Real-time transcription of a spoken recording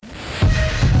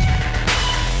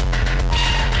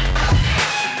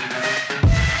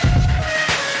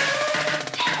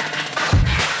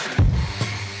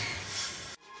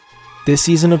This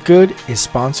season of Good is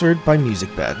sponsored by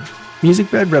MusicBed.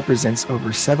 MusicBed represents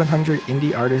over 700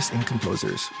 indie artists and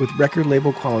composers with record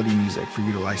label quality music for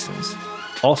you to license.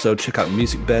 Also, check out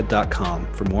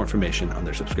musicbed.com for more information on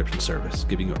their subscription service,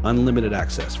 giving you unlimited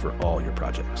access for all your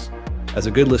projects. As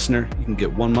a Good listener, you can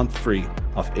get 1 month free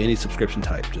off any subscription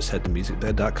type. Just head to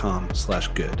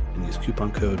musicbed.com/good and use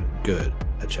coupon code GOOD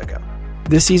at checkout.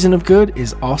 This season of Good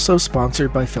is also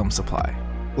sponsored by Film Supply.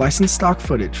 License stock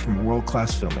footage from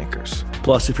world-class filmmakers.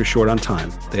 Plus, if you're short on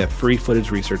time, they have free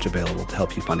footage research available to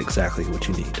help you find exactly what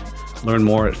you need. Learn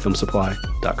more at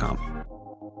filmsupply.com.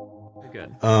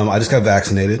 Good. I just got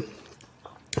vaccinated.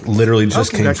 Literally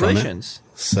just came from it. Congratulations.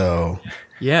 So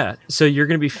Yeah, so you're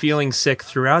going to be feeling sick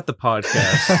throughout the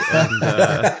podcast. And,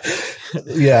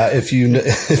 yeah, if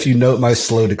you note my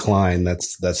slow decline,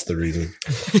 that's the reason.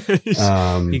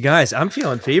 you guys, I'm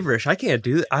feeling feverish. I can't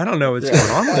do that. I don't know what's going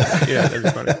on with me. Yeah,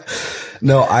 that's funny.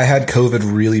 No, I had COVID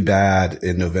really bad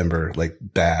in November, like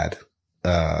bad,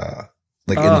 in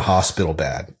the hospital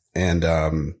bad. And,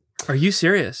 Are you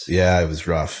serious? yeah, it was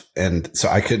rough. And so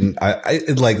I couldn't, I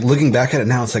like looking back at it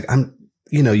now, it's like,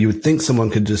 you would think someone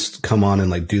could just come on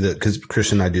and like do that. Cause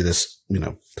Christian and I do this,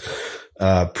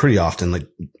 pretty often, like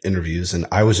interviews. And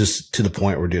I was just to the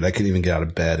point where, dude, I couldn't even get out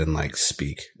of bed and like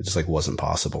speak. It just like wasn't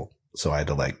possible. So I had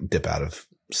to like dip out of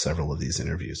several of these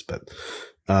interviews, but,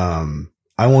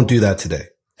 I won't do that today.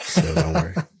 So don't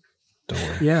worry. Don't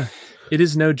worry. Yeah, it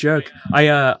is no joke. I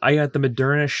got the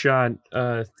Moderna shot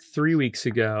 3 weeks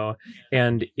ago,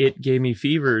 and it gave me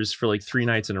fevers for like 3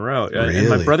 nights in a row. Really? And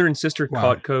my brother and sister Wow.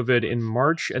 caught COVID in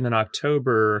March and then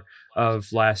October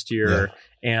of last year,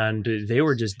 and they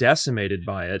were just decimated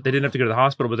by it. They didn't have to go to the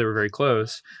hospital, but they were very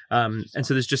close. And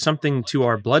so there's just something to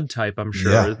our blood type, I'm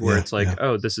sure, where it's like,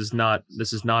 oh, this is not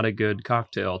a good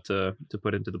cocktail to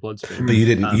put into the bloodstream. But you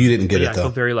didn't get yeah, it I feel though.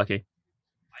 very lucky.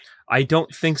 I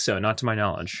don't think so, not to my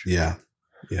knowledge. Yeah.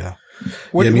 Yeah.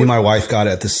 What- Me what- and my wife got it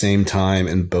at the same time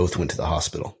and both went to the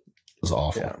hospital. It was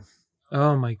awful. Yeah.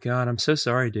 Oh my God, I'm so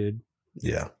sorry, dude.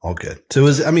 Yeah, all good. So it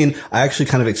was, I actually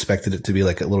kind of expected it to be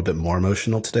like a little bit more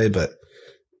emotional today, but,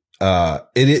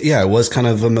 it was kind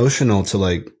of emotional to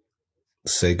like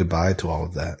say goodbye to all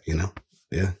of that,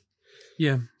 Yeah.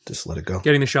 Yeah. Just let it go.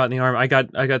 Getting the shot in the arm. I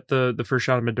got the first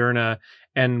shot of Moderna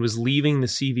and was leaving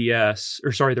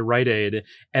the Rite Aid,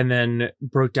 and then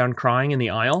broke down crying in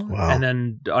the aisle. Wow. And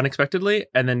then unexpectedly,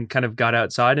 and then kind of got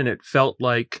outside, and it felt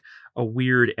like a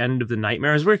weird end of the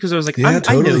nightmare. It was weird because I was like, Yeah, I know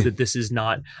totally. that this is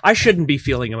not, I shouldn't be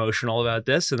feeling emotional about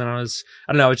this. And then I was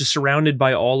just surrounded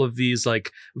by all of these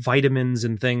like vitamins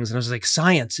and things. And I was like,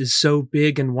 science is so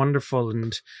big and wonderful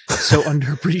and so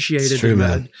underappreciated. It's true, and,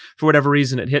 man. for whatever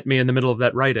reason, it hit me in the middle of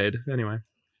that Rite Aid. Anyway.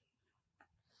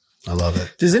 I love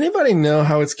it. Does anybody know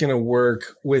how it's going to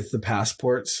work with the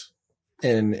passports?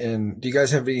 And do you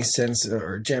guys have any sense,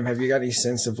 or Jim, have you got any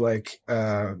sense of like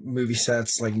movie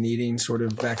sets like needing sort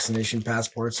of vaccination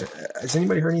passports? Has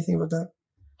anybody heard anything about that?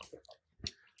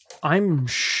 I'm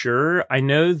sure. I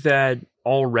know that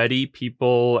already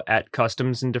people at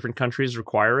customs in different countries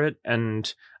require it.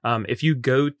 And if you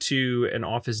go to an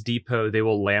Office Depot, they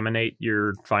will laminate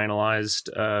your finalized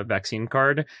vaccine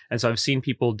card. And so I've seen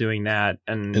people doing that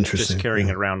and Interesting, just carrying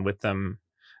yeah. it around with them.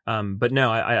 But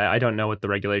no, I don't know what the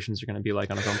regulations are going to be like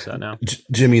on a film set now.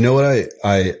 Jim, you know what?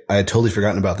 I had totally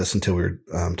forgotten about this until we were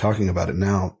talking about it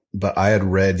now, but I had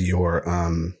read you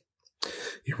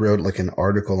wrote like an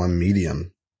article on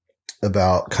Medium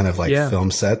about kind of like film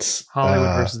sets.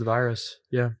 Hollywood versus the virus.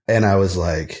 Yeah. And I was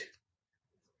like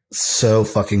so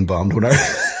fucking bummed when I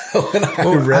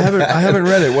read that. I haven't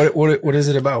read it. What is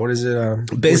it about? What is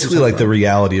it? Basically like the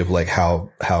reality of like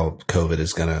how COVID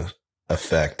is going to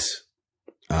affect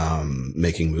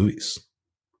making movies.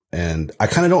 And I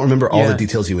kind of don't remember all the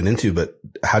details you went into, but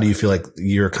how do you feel like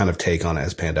your kind of take on it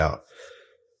has panned out?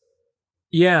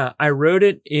 Yeah, I wrote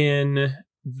it in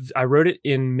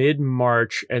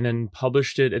mid-March and then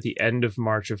published it at the end of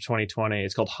March of 2020.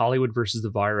 It's called Hollywood versus the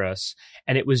Virus.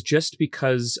 And it was just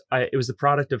because it was the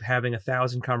product of having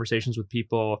 1,000 conversations with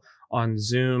people on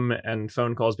Zoom and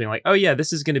phone calls being like, oh yeah,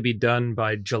 this is going to be done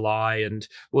by July. And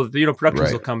well,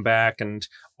 productions will come back. And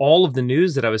all of the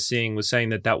news that I was seeing was saying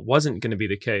that wasn't going to be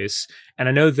the case. And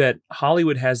I know that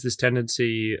Hollywood has this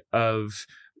tendency of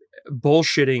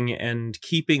bullshitting and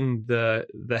keeping the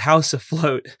house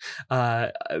afloat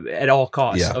at all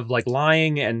costs, Yeah. of like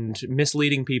lying and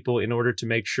misleading people in order to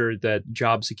make sure that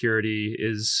job security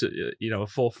is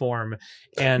full form.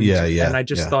 And and I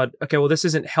just thought, okay, well, this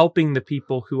isn't helping the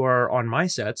people who are on my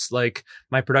sets, like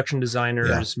my production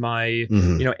designers, my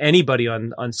anybody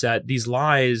on set. These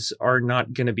lies are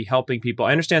not going to be helping people.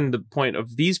 I understand the point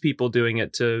of these people doing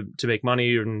it to make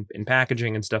money in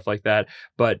packaging and stuff like that,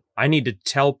 but I need to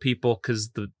tell people,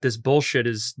 because this bullshit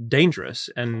is dangerous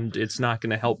and it's not going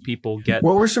to help people get.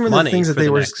 What were some of the things that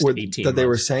they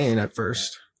were saying at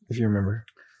first, if you remember?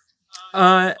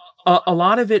 A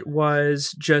lot of it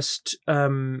was just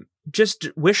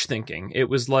wish thinking. It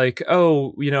was like,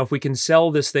 oh, if we can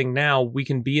sell this thing now, we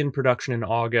can be in production in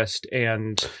August,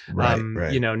 and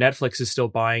Netflix is still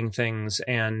buying things,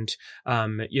 and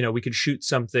we could shoot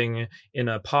something in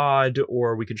a pod,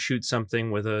 or we could shoot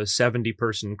something with a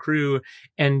 70-person crew,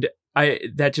 and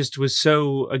that just was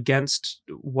so against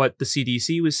what the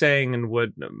CDC was saying and what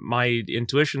my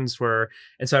intuitions were,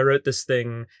 and so I wrote this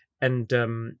thing, and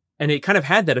it kind of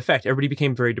had that effect. Everybody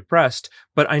became very depressed.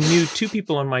 But I knew 2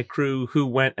 people on my crew who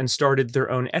went and started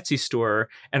their own Etsy store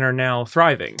and are now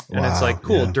thriving. And it's like,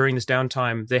 cool. Yeah. During this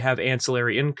downtime, they have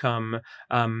ancillary income.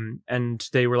 And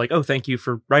they were like, oh, thank you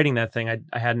for writing that thing. I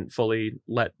hadn't fully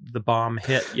let the bomb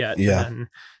hit yet. Yeah. And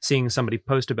seeing somebody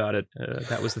post about it,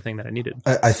 that was the thing that I needed.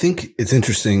 I think it's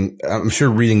interesting. I'm sure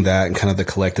reading that and kind of the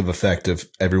collective effect of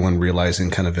everyone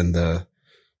realizing kind of in the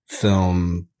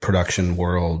film production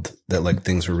world that like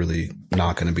things were really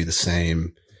not going to be the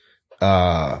same.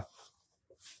 I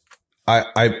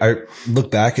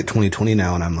look back at 2020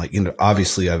 now and I'm like,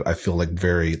 obviously I feel like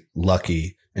very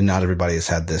lucky, and not everybody has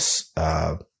had this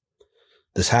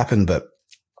happen, but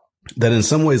that in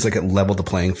some ways, like, it leveled the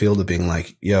playing field of being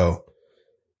like, yo,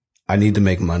 I need to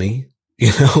make money,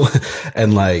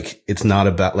 and like, it's not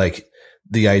about like,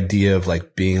 the idea of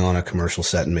like being on a commercial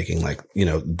set and making like,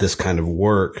 this kind of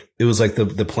work. It was like the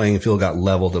playing field got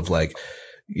leveled of like,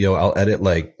 I'll edit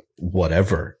like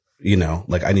whatever,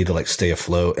 like I need to like stay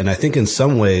afloat. And I think in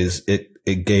some ways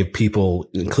it gave people,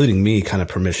 including me, kind of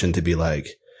permission to be like,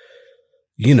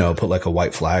 put like a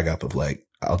white flag up of like,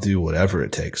 I'll do whatever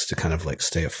it takes to kind of like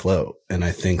stay afloat. And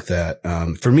I think that,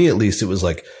 for me, at least, it was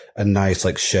like a nice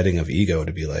like shedding of ego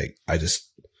to be like, I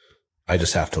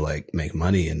just have to like make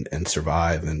money and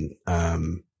survive. And,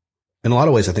 in a lot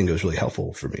of ways, I think it was really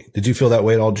helpful for me. Did you feel that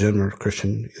way at all, Jim or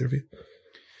Christian, either of you?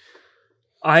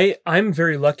 I'm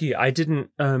very lucky. I didn't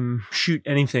shoot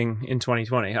anything in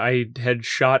 2020. I had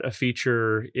shot a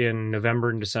feature in November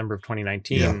and December of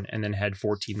 2019, and then had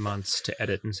 14 months to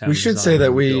edit and sound. We should say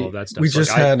that we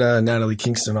just had Natalie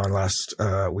Kingston on last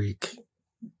week.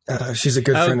 She's a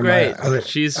good friend of mine. I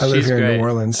live here in New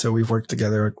Orleans, so we've worked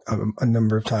together a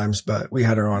number of times, but we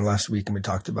had her on last week and we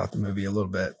talked about the movie a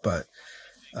little bit. But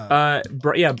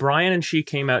Brian and she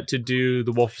came out to do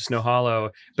The Wolf of Snow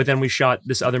Hollow, but then we shot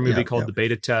this other movie called The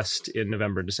Beta Test in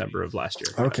November and December of last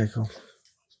year. Okay, cool.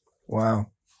 Wow.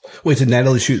 Wait, did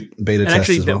Natalie shoot Beta Test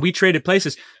actually, as well? We traded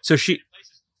places. So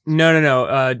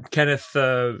No.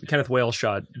 Kenneth Whale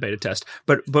shot Beta Test,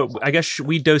 but I guess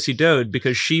we do-si-doed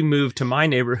because she moved to my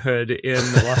neighborhood in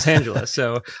Los Angeles.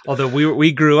 So although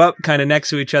we grew up kind of next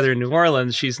to each other in New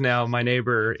Orleans, she's now my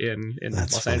neighbor in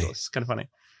Los Angeles. It's kind of funny.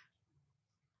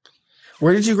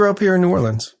 Where did you grow up here in New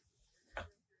Orleans?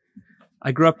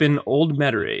 I grew up in Old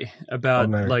Metairie, about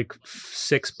like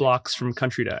 6 blocks from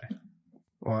Country Day.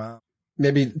 Wow.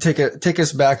 Maybe take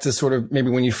us back to sort of maybe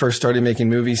when you first started making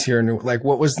movies here. Like,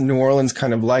 what was New Orleans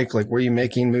kind of like? Like, were you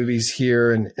making movies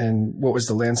here, and what was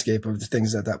the landscape of the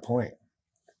things at that point?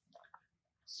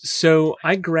 So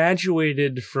I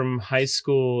graduated from high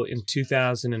school in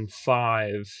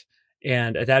 2005,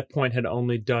 and at that point had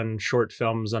only done short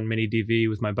films on mini DV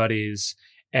with my buddies.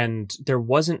 And there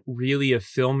wasn't really a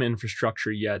film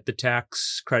infrastructure yet. The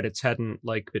tax credits hadn't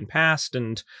like been passed,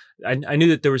 and I knew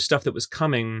that there was stuff that was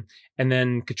coming. And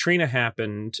then Katrina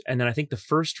happened, and then I think the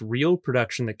first real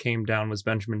production that came down was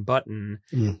Benjamin Button.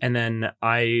 And then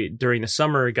I, during the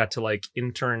summer, got to like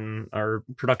intern or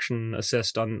production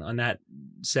assist on that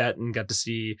set, and got to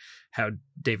see how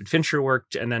David Fincher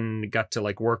worked, and then got to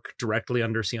like work directly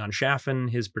under Sion Chaffin,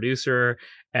 his producer.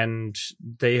 And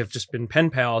they have just been pen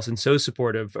pals and so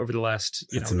supportive over the last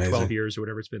 12 years or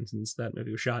whatever it's been since that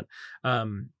movie was shot.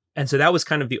 And so that was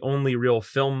kind of the only real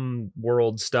film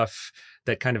world stuff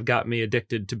that kind of got me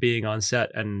addicted to being on set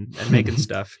and making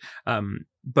stuff.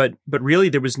 But really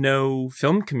there was no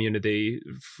film community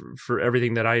for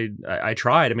everything that I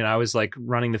tried. I mean, I was like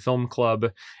running the film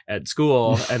club at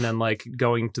school and then like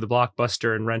going to the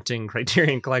Blockbuster and renting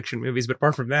Criterion Collection movies. But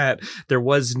apart from that, there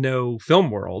was no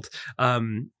film world. I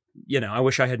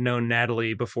wish I had known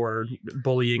Natalie before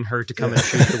bullying her to come and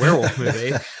shoot the werewolf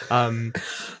movie.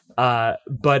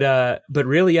 But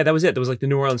really, yeah, that was it. There was like the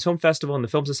New Orleans Film Festival and the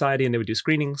Film Society, and they would do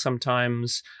screenings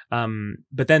sometimes.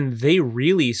 But then they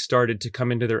really started to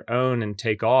come into their own and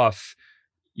take off,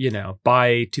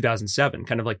 by 2007,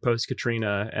 kind of like post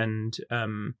Katrina. And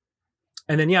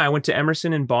then, I went to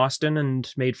Emerson in Boston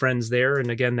and made friends there. And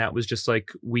again, that was just like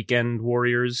weekend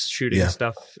warriors shooting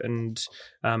stuff and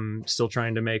still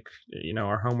trying to make,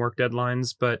 our homework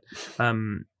deadlines. But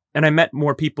and I met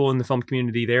more people in the film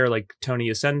community there, like Tony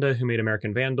Asenda, who made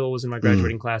American Vandal, was in my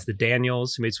graduating class. The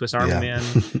Daniels, who made Swiss Army Man,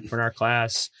 were in our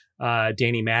class.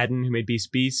 Danny Madden, who made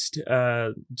Beast.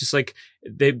 Just like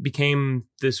they became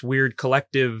this weird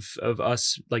collective of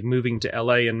us like moving to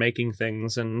LA and making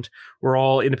things, and we're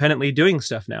all independently doing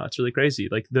stuff now. It's really crazy.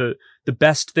 Like the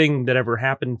best thing that ever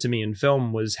happened to me in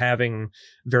film was having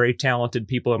very talented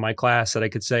people in my class that I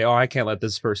could say, oh, I can't let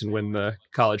this person win the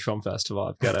college film festival.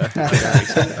 I've got to make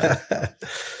something better.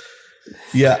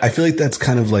 Yeah, I feel like that's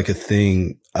kind of like a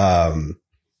thing.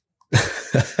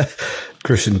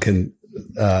 Christian can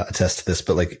attest to this,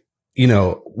 but like,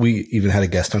 we even had a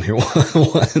guest on here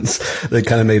once that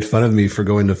kind of made fun of me for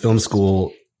going to film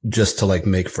school just to like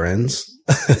make friends.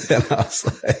 And I was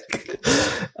like,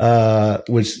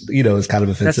 which, is kind of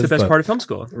offensive. That's the best part of film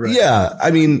school. Right? Yeah.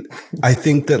 I mean, I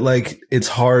think that like, it's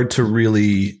hard to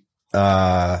really,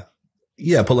 put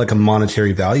like a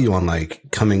monetary value on like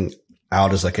coming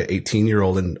out as like an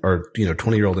 18-year-old or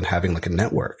 20-year-old and having like a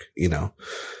network,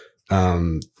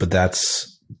 but that's,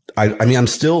 I mean, I'm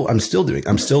still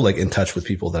like in touch with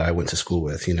people that I went to school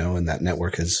with, and that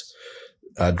network has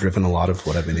driven a lot of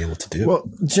what I've been able to do. Well,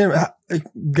 Jim,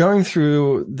 going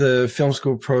through the film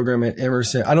school program at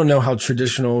Emerson, I don't know how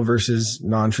traditional versus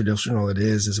non-traditional it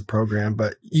is as a program,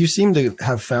 but you seem to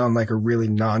have found like a really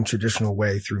non-traditional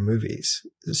way through movies.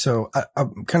 So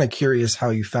I'm kind of curious how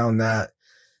you found that,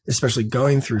 especially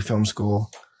going through film school.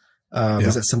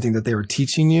 Is that something that they were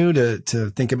teaching you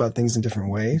to think about things in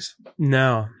different ways?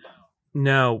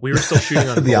 No, we were still shooting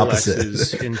on the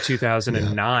Rolexes in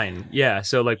 2009. Yeah,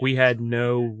 so like we had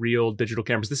no real digital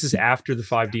cameras. This is after the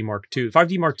 5D Mark II.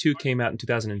 5D Mark II came out in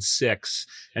 2006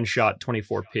 and shot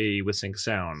 24p with sync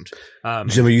sound.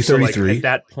 Jim, are you 33? So like at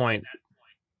that point,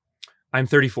 I'm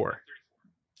 34.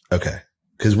 Okay,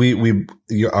 because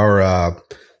our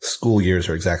school years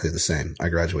are exactly the same. I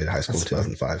graduated high school in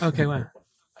 2005. Okay, wow.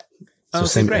 So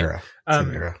same era.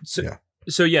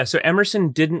 So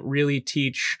Emerson didn't really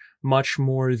teach much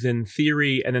more than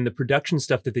theory, and then the production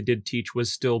stuff that they did teach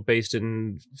was still based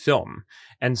in film.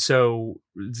 And so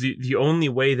the only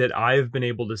way that I've been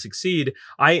able to succeed,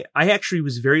 I actually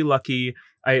was very lucky.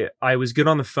 I was good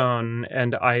on the phone,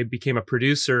 and I became a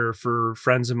producer for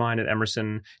friends of mine at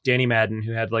Emerson, Danny Madden,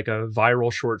 who had like a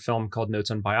viral short film called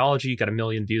Notes on Biology, got 1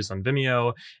 million views on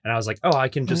Vimeo. And I was like, oh, I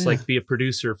can just like be a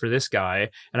producer for this guy.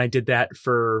 And I did that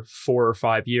for 4 or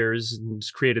 5 years and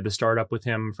just created the startup with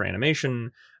him for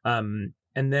animation. And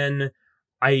then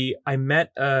I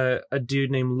met a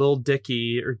dude named Lil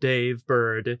Dicky or Dave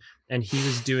Bird, and he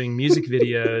was doing music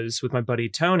videos with my buddy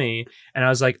Tony. And I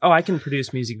was like, oh, I can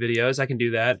produce music videos. I can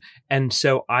do that. And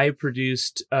so I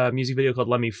produced a music video called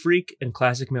Let Me Freak and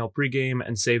Classic Male Pregame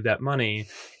and Save That Money.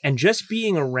 And just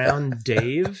being around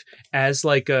Dave as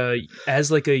like a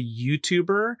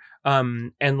YouTuber,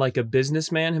 and like a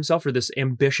businessman himself, or this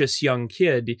ambitious young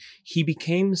kid, he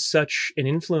became such an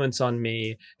influence on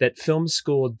me that film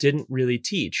school didn't really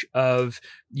teach. Of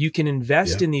you can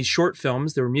invest in these short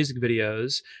films, there were music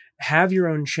videos, have your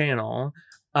own channel,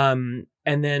 and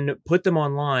then put them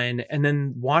online and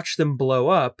then watch them blow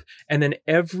up. And then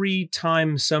every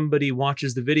time somebody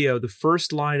watches the video, the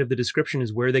first line of the description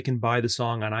is where they can buy the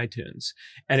song on iTunes.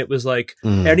 And it was like,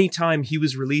 anytime he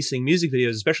was releasing music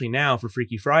videos, especially now for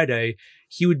Freaky Friday,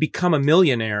 he would become a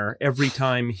millionaire every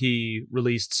time he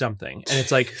released something. And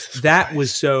it's like, that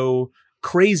was so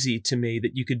crazy to me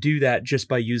that you could do that just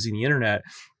by using the internet.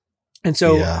 And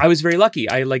so I was very lucky.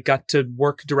 I like got to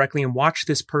work directly and watch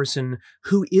this person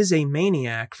who is a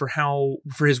maniac for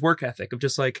his work ethic of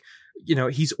just like,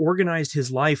 he's organized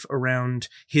his life around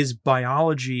his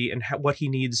biology and what he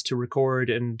needs to record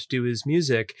and do his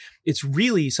music. It's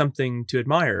really something to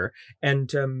admire.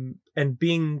 And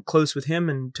being close with him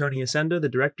and Tony Asenda, the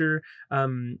director,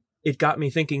 it got me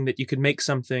thinking that you could make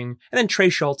something. And then Trey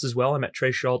Schultz as well. I met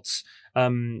Trey Schultz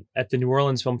at the New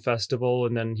Orleans Film Festival,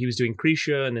 and then he was doing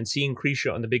Krisha, and then seeing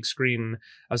Krisha on the big screen,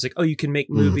 I was like, oh, you can make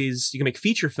movies, you can make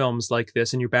feature films like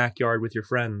this in your backyard with your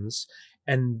friends.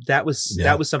 And that was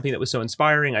something that was so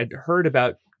inspiring. I'd heard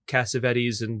about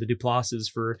Cassavetes and the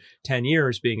Duplases for 10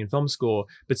 years being in film school,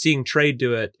 but seeing Trey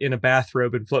do it in a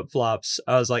bathrobe and flip-flops,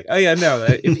 I was like, oh yeah, no,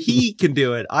 if he can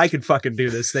do it, I can fucking do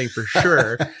this thing for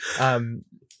sure.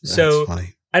 So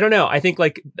funny. I don't know. I think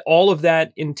like all of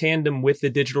that in tandem with the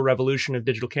digital revolution of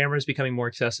digital cameras becoming more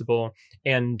accessible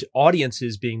and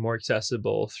audiences being more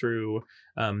accessible through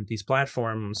these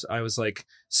platforms, I was like,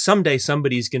 someday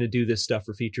somebody's going to do this stuff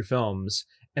for feature films.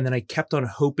 And then I kept on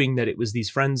hoping that it was these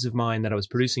friends of mine that I was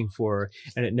producing for,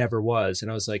 and it never was.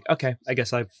 And I was like, okay, I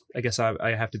guess I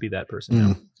have to be that person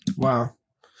now. Wow.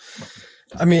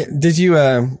 I mean, did you,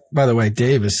 by the way,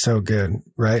 Dave is so good,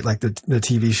 right? Like the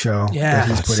TV show that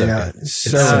he's putting out.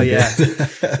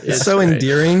 It's so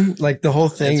endearing. Like the whole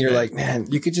thing, you're like, man,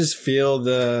 you could just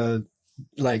feel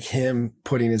like him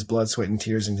putting his blood, sweat, and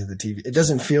tears into the TV. It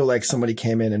doesn't feel like somebody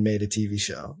came in and made a TV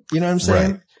show. You know what I'm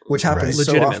saying? Right. Which happens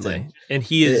so often. And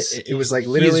he is, it was like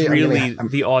literally really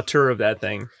the auteur of that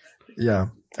thing. Yeah.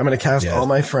 I'm going to cast all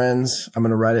my friends. I'm going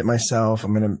to write it myself.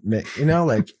 I'm going to make,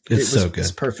 like it's so good.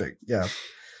 It's perfect. Yeah.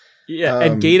 Yeah.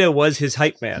 And Gaeta was his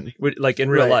hype man, like in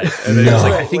real life. And he was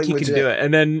like, I think you can do it.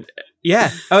 And then,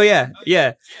 yeah. Oh yeah.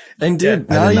 Yeah. And dude,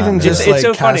 not even just like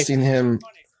casting him,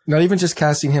 not even just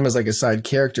casting him as like a side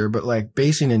character, but like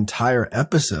basing entire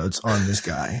episodes on this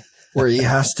guy where he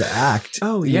has to act.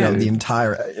 Oh yeah. The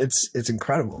entire, it's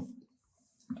incredible.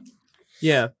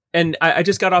 Yeah. And I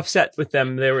just got off set with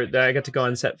them. I got to go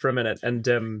on set for a minute, and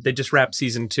they just wrapped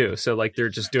season 2. So like they're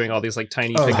just doing all these like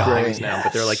tiny things now,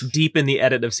 but they're like deep in the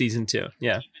edit of season 2.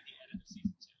 Yeah,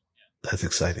 that's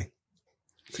exciting.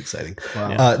 It's exciting.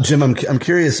 Wow. Jim, I'm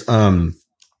curious.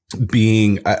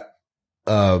 Being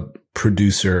a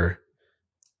producer,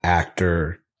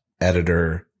 actor,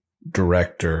 editor,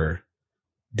 director,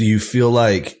 do you feel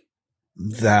like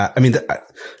that? I mean,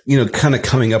 kind of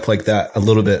coming up like that a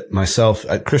little bit myself.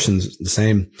 Christian's the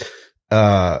same.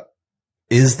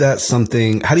 Is that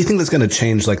something? How do you think that's going to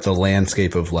change like the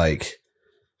landscape of like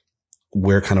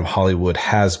where kind of Hollywood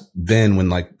has been when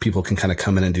like people can kind of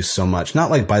come in and do so much, not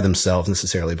like by themselves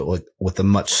necessarily, but like with a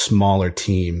much smaller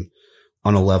team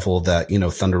on a level that,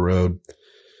 Thunder Road,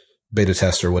 Beta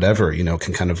Test or whatever,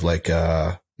 can kind of like,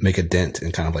 make a dent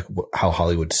in kind of like how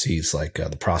Hollywood sees like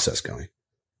the process going.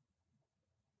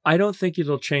 I don't think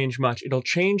it'll change much. It'll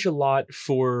change a lot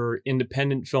for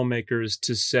independent filmmakers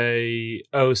to say,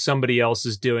 oh, somebody else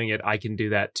is doing it, I can do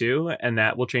that too. And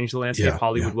that will change the landscape. Yeah,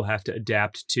 Hollywood will have to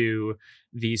adapt to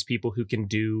these people who can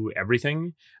do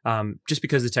everything. Just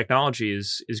because the technology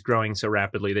is growing so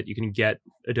rapidly that you can get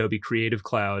Adobe Creative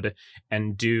Cloud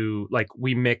and do, like,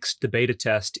 we mixed the beta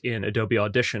test in Adobe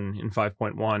Audition in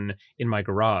 5.1 in my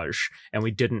garage, and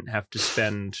we didn't have to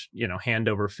spend, hand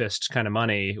over fist kind of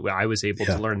money. I was able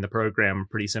to learn the program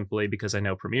pretty simply because I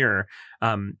know Premiere.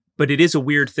 But it is a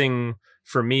weird thing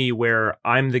for me where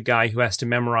I'm the guy who has to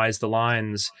memorize the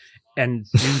lines and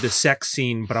do the sex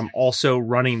scene, but I'm also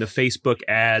running the Facebook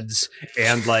ads,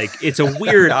 and like it's a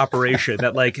weird operation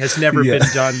that like has never been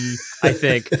done, I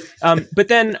think. But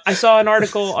then I saw an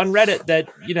article on Reddit that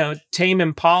Tame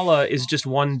Impala is just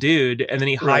one dude, and then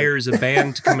he hires a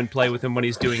band to come and play with him when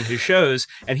he's doing his shows,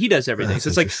 and he does everything. So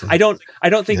it's like I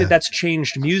don't think that that's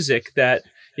changed music. That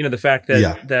the fact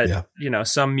that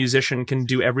some musician can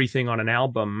do everything on an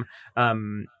album.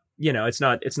 It's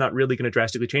not really going to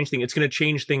drastically change things. It's going to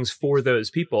change things for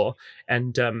those people,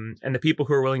 and the people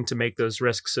who are willing to make those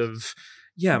risks of,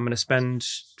 I'm going to spend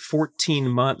 14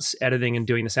 months editing and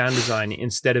doing the sound design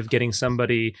instead of getting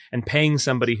somebody and paying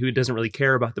somebody who doesn't really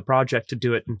care about the project to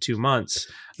do it in 2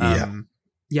 months. I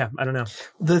don't know.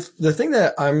 The thing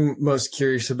that I'm most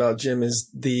curious about, Jim, is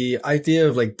the idea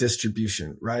of like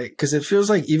distribution, right? Because it feels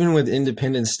like even with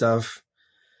independent stuff,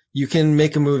 you can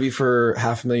make a movie for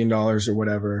 $500,000 or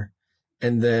whatever.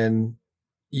 And then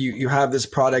you have this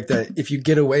product that if you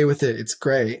get away with it, it's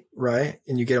great. Right.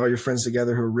 And you get all your friends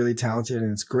together who are really talented and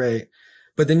it's great.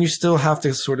 But then you still have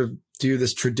to sort of do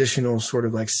this traditional sort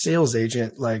of like sales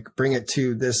agent, like bring it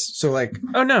to this. So like,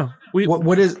 oh no, we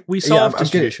solved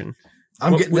distribution.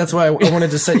 That's why I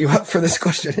wanted to set you up for this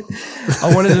question.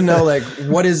 I wanted to know, like,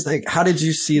 what is like, how did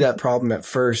you see that problem at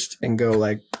first and go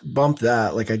like, bump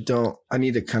that? Like, I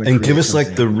need to kind of, and give us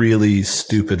like the really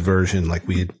stupid version. Like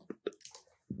we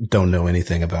don't know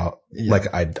anything about,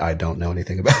 like, I don't know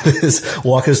anything about this.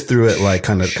 Walk us through it, like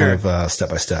kind of step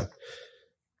by step.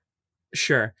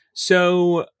 Sure.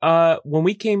 So when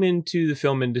we came into the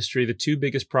film industry, the two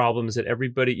biggest problems that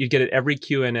you get at every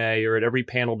Q&A or at every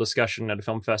panel discussion at a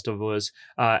film festival was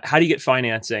how do you get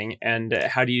financing and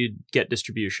how do you get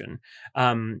distribution?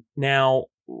 Now,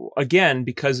 again,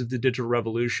 because of the digital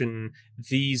revolution,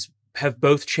 these have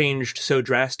both changed so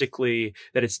drastically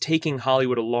that it's taking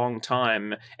Hollywood a long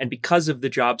time, and because of the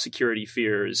job security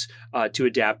fears, to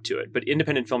adapt to it. But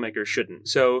independent filmmakers shouldn't.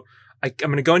 So I'm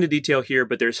going to go into detail here,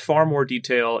 but there's far more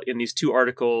detail in these two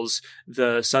articles.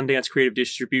 The Sundance Creative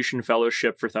Distribution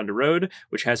Fellowship for Thunder Road,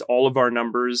 which has all of our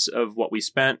numbers of what we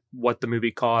spent, what the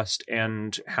movie cost,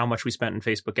 and how much we spent in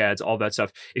Facebook ads, all that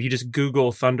stuff. If you just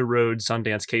Google Thunder Road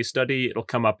Sundance case study, it'll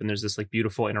come up, and there's this like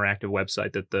beautiful interactive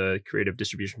website that the Creative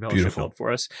Distribution Fellowship built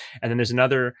for us. And then there's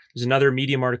another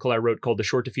Medium article I wrote called the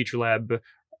Short to Feature Lab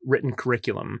Written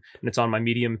Curriculum, and it's on my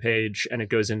Medium page, and it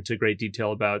goes into great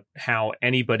detail about how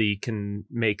anybody can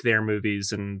make their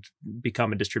movies and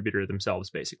become a distributor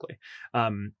themselves, basically.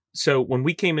 So when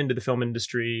we came into the film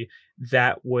industry,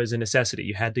 that was a necessity.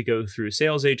 You had to go through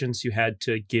sales agents. You had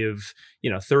to give,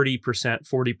 30%,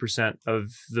 40%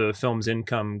 of the film's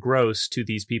income gross to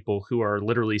these people who are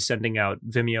literally sending out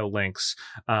Vimeo links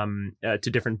to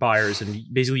different buyers. And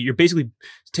you're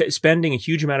spending a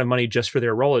huge amount of money just for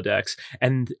their Rolodex.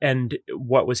 And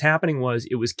what was happening was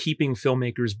it was keeping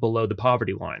filmmakers below the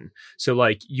poverty line. So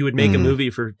like you would make a movie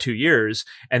for 2 years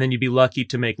and then you'd be lucky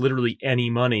to make literally any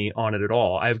money on it at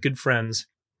all. I have good friends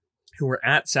who were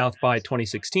at South by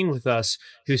 2016 with us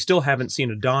who still haven't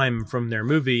seen a dime from their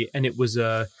movie, and it was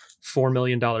a $4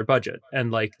 million budget,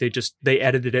 and like they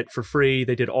edited it for free,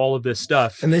 they did all of this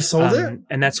stuff, and they sold it,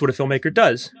 and that's what a filmmaker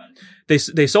does.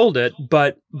 They sold it,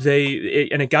 but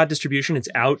it got distribution. It's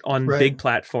out on big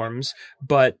platforms,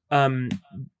 but they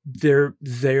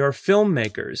are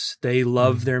filmmakers. They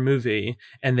love their movie,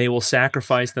 and they will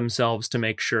sacrifice themselves to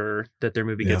make sure that their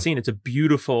movie gets seen. It's a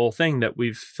beautiful thing that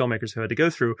filmmakers have had to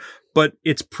go through, but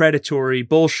it's predatory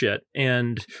bullshit,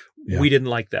 and we didn't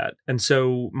like that. And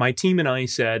so my team and I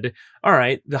said, all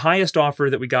right, the highest offer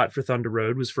that we got for Thunder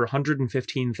Road was for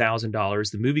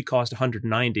 $115,000. The movie cost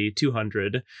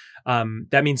 $200,000.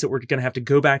 That means that we're going to have to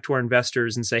go back to our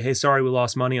investors and say, hey, sorry, we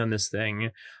lost money on this thing.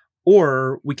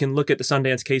 Or we can look at the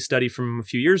Sundance case study from a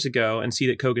few years ago and see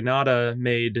that Kogonada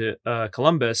made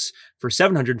Columbus for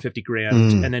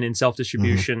 $750,000 and then in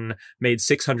self-distribution made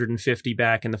 $650,000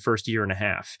 back in the first year and a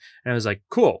half. And I was like,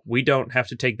 cool, we don't have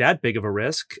to take that big of a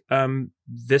risk.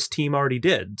 This team already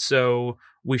did, so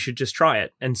we should just try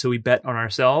it. And so we bet on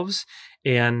ourselves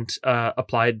and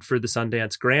applied for the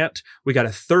Sundance grant. We got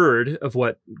a third of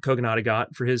what Kogonada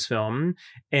got for his film,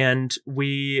 and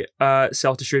we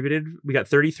self-distributed. We got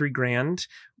 $33,000.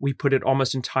 We put it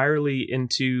almost entirely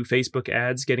into Facebook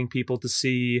ads, getting people to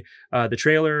see the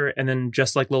trailer. And then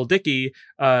just like Lil Dicky,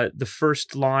 the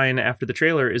first line after the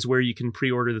trailer is where you can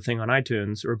pre-order the thing on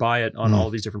iTunes or buy it on all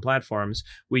these different platforms.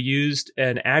 We used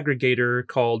an aggregator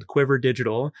called Quiver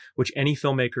Digital, which any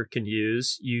filmmaker can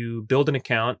use. You build an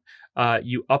account,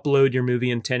 you upload your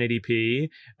movie in 1080p,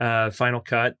 Final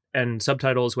Cut, and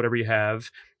subtitles, whatever you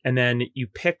have. And then you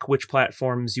pick which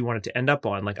platforms you want it to end up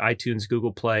on, like iTunes,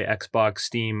 Google Play, Xbox,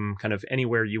 Steam, kind of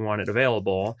anywhere you want it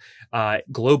available,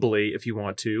 globally if you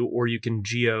want to, or you can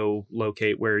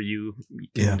geolocate where you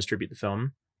can distribute the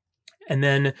film. And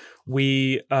then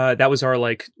that was our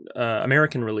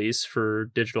American release for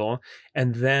digital.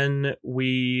 And then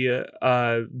we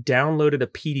downloaded a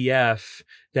PDF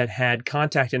that had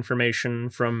contact information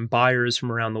from buyers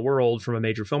from around the world from a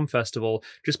major film festival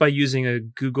just by using a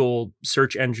Google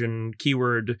search engine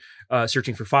keyword,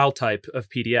 searching for file type of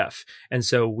PDF. And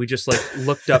so we just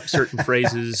looked up certain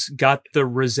phrases, got the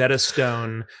Rosetta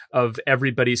Stone of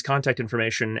everybody's contact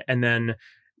information, and then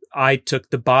I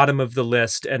took the bottom of the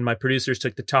list and my producers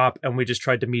took the top, and we just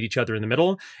tried to meet each other in the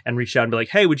middle and reached out and be like,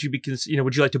 hey, would you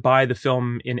like to buy the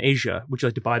film in Asia? Would you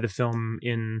like to buy the film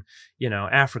in,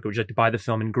 Africa? Would you like to buy the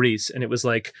film in Greece? And it was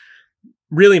like,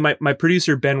 really my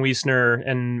producer, Ben Wiesner,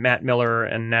 and Matt Miller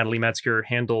and Natalie Metzger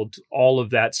handled all of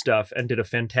that stuff and did a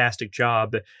fantastic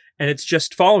job. And it's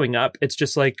just following up. It's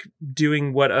just like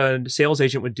doing what a sales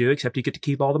agent would do, except you get to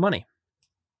keep all the money.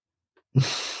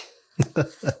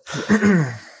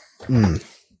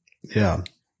 Yeah.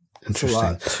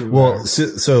 Interesting. Well,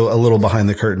 so a little behind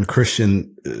the curtain,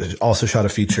 Christian also shot a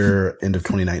feature end of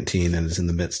 2019 and is in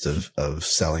the midst of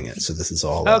selling it. So this is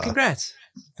all. Oh, congrats.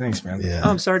 Thanks, man. Yeah. Oh,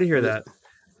 I'm sorry to hear that.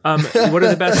 What are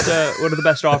the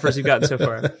best offers you've gotten so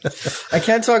far? I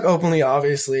can't talk openly,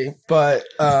 obviously, but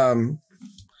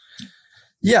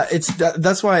Yeah,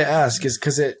 that's why I ask, is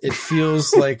because it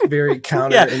feels like very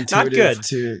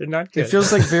counterintuitive not good. It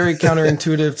feels like very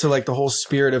counterintuitive to like the whole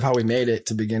spirit of how we made it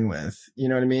to begin with. You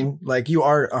know what I mean? Like, you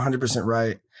are 100%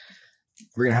 right.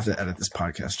 We're gonna have to edit this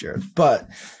podcast, Jared. But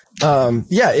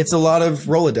yeah, it's a lot of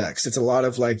Rolodex. It's a lot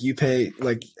of like, you pay,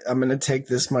 like, I'm gonna take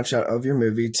this much out of your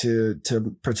movie to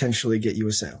potentially get you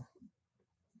a sale.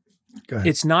 Go ahead.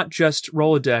 It's not just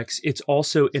Rolodex, it's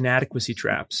also inadequacy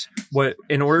traps.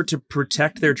 In order to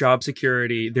protect their job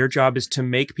security, their job is to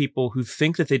make people who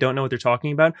think that they don't know what they're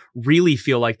talking about really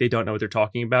feel like they don't know what they're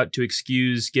talking about, to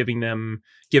excuse giving them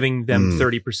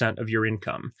 30% of your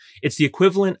income. It's the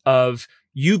equivalent of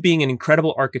you being an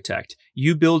incredible architect,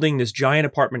 you building this giant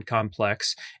apartment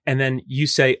complex, and then you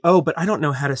say, oh, but I don't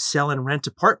know how to sell and rent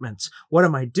apartments. What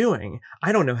am I doing?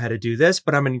 I don't know how to do this,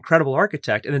 but I'm an incredible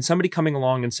architect. And then somebody coming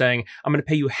along and saying, I'm going to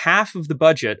pay you half of the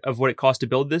budget of what it costs to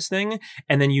build this thing,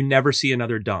 and then you never see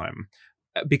another dime.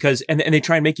 Because and they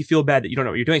try and make you feel bad that you don't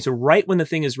know what you're doing. So right when the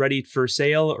thing is ready for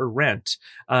sale or rent,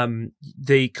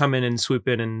 they come in and swoop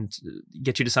in and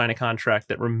get you to sign a contract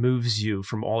that removes you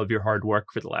from all of your hard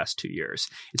work for the last 2 years.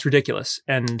 It's ridiculous.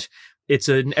 And it's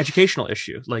an educational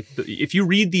issue. Like, if you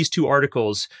read these two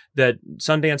articles that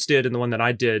Sundance did and the one that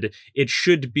I did, it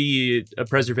should be a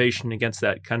preservation against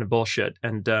that kind of bullshit.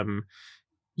 And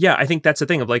yeah, I think that's the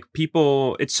thing of like,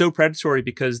 people, it's so predatory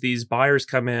because these buyers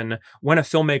come in when a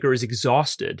filmmaker is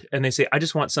exhausted and they say, I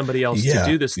just want somebody else to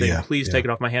do this thing. Please take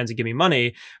it off my hands and give me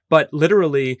money. But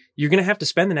literally, you're going to have to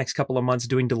spend the next couple of months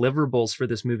doing deliverables for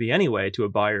this movie anyway to a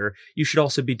buyer. You should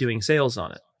also be doing sales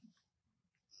on it.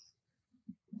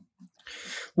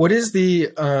 What is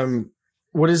the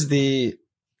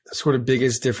sort of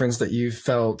biggest difference that you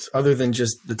felt, other than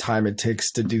just the time it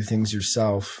takes to do things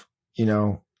yourself, you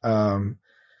know,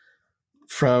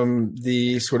 from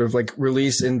the sort of like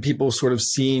release and people sort of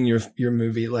seeing your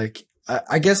movie? Like,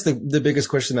 I guess the biggest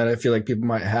question that I feel like people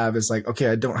might have is like, okay,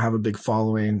 I don't have a big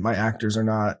following. My actors are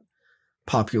not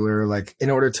popular. Like, in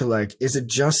order to like, is it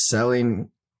just selling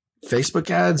Facebook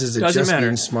ads? Is it Doesn't just matter.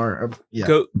 being smart? Yeah.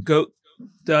 Go.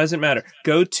 Doesn't matter.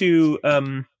 Go to,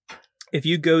 if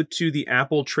you go to the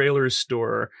Apple Trailers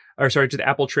store, to the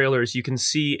Apple Trailers, you can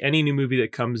see any new movie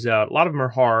that comes out. A lot of them are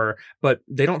horror, but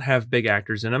they don't have big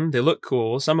actors in them. They look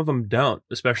cool. Some of them don't,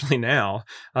 especially now.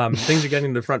 Things are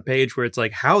getting to the front page where it's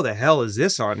like, how the hell is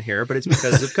this on here? But it's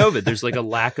because of COVID. There's like a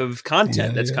lack of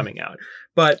content that's coming out.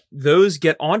 But those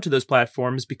get onto those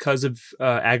platforms because of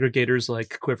aggregators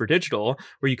like Quiver Digital,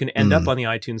 where you can end up on the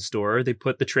iTunes store. They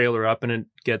put the trailer up and it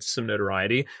gets some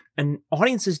notoriety. And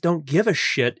audiences don't give a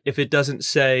shit if it doesn't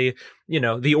say, you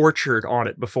know, The Orchard on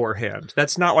it beforehand.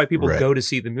 That's not why people go to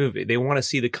see the movie. They want to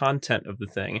see the content of the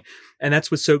thing. And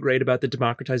that's what's so great about the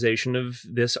democratization of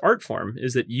this art form,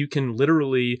 is that you can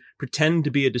literally pretend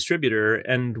to be a distributor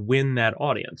and win that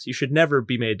audience. You should never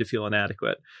be made to feel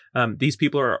inadequate. These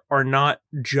people are not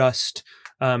just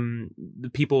the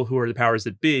people who are the powers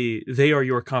that be. They are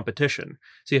your competition.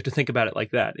 So you have to think about it like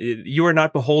that. You are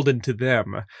not beholden to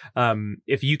them.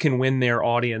 If you can win their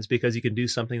audience because you can do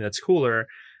something that's cooler,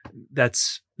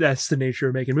 that's the nature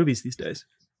of making movies these days.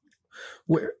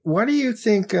 Why do you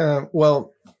think?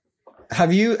 Well,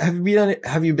 have you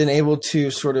been able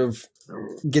to sort of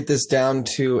get this down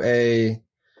to a?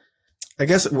 I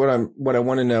guess what I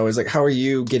want to know is like, how are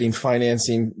you getting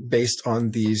financing based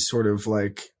on these sort of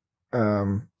like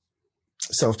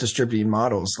self-distributing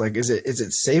models? Like, is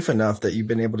it safe enough that you've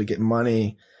been able to get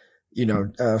money, you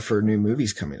know, for new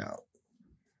movies coming out?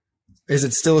 Is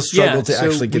it still a struggle to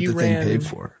actually get the thing paid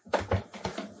for?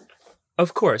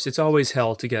 Of course, it's always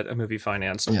hell to get a movie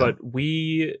financed, but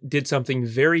we did something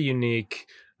very unique.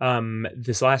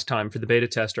 This last time for the beta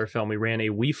test, our film, we ran a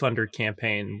WeFunder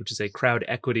campaign, which is a crowd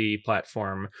equity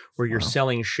platform where you're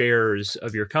selling shares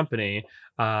of your company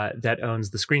that owns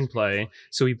the screenplay.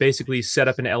 So we basically set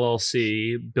up an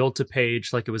LLC, built a page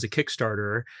like it was a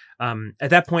Kickstarter. At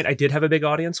that point, I did have a big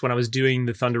audience when I was doing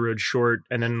the Thunder Road short.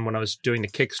 And then when I was doing the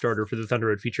Kickstarter for the Thunder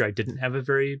Road feature, I didn't have a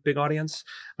very big audience.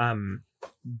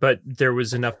 But there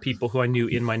was enough people who I knew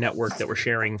in my network that were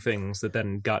sharing things that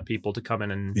then got people to come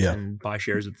in and buy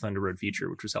shares of the Thunder Road feature,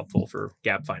 which was helpful for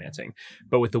gap financing.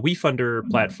 But with the WeFunder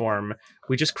platform,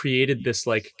 we just created this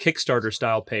like Kickstarter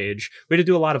style page. We had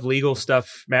to do a lot of legal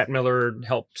stuff. Matt Miller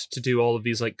helped to do all of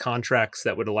these like contracts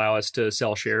that would allow us to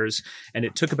sell shares. And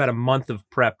it took about a month of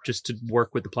prep just to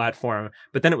work with the platform.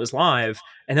 But then it was live.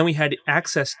 And then we had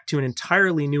access to an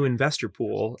entirely new investor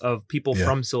pool of people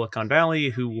from Silicon Valley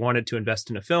who wanted to invest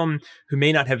in a film, who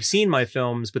may not have seen my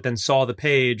films, but then saw the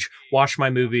page, watched my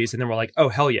movies, and then were like, oh,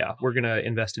 hell yeah, we're going to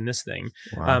invest in this thing.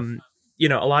 Wow. you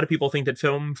know, a lot of people think that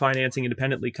film financing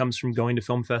independently comes from going to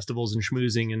film festivals and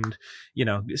schmoozing and, you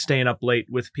know, staying up late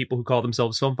with people who call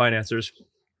themselves film financiers.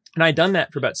 And I'd done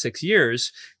that for about 6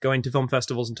 years, going to film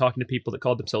festivals and talking to people that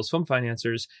called themselves film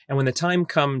financiers. And when the time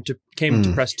came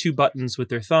to press 2 buttons with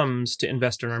their thumbs to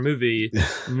invest in our movie,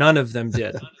 none of them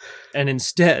did. And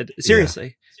instead,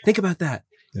 seriously, think about that.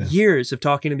 Yeah. Years of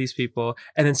talking to these people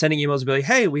and then sending emails and be like,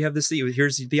 hey, we have this,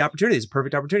 here's the opportunity. It's a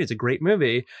perfect opportunity. It's a great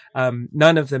movie.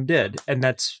 None of them did. And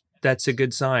that's a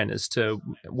good sign as to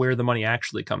where the money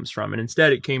actually comes from. And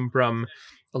instead it came from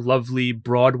a lovely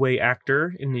Broadway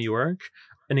actor in New York,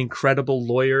 an incredible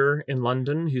lawyer in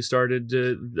London who started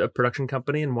a production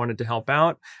company and wanted to help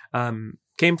out.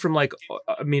 Came from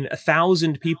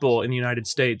 1,000 people in the United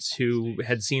States who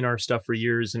had seen our stuff for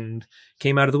years and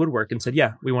came out of the woodwork and said,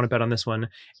 yeah, we want to bet on this one.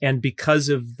 And because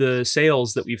of the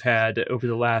sales that we've had over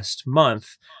the last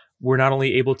month, we're not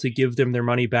only able to give them their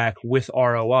money back with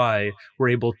ROI, we're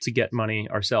able to get money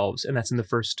ourselves. And that's in the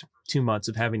first 2 months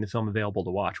of having the film available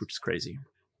to watch, which is crazy.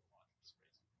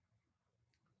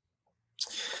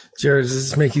 Jared, does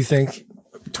this make you think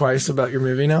twice about your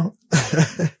movie now?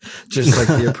 Just like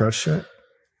the approach to it?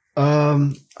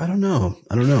 I don't know.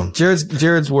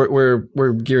 Jared's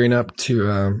we're gearing up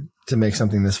to make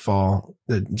something this fall.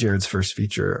 Jared's first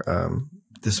feature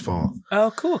this fall.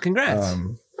 Oh, cool! Congrats.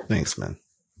 Thanks, man.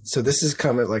 So this has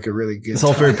come at like a really good. It's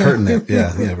all very pertinent.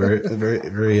 Yeah, very, very,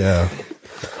 very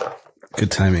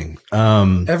good timing.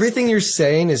 Everything you're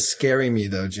saying is scaring me,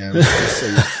 though, Jim.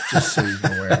 Just so you're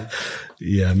aware.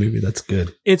 Yeah, maybe that's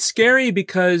good. It's scary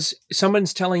because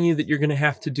someone's telling you that you're going to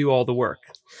have to do all the work.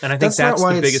 And I think that's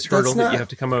the biggest hurdle that you have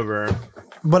to come over.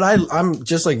 But I'm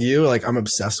just like you, like I'm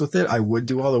obsessed with it. I would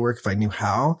do all the work if I knew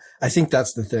how. I think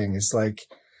that's the thing. It's like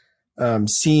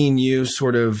seeing you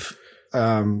sort of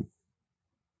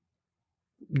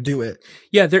do it.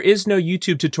 Yeah, there is no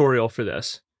YouTube tutorial for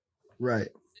this. Right.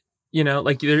 You know,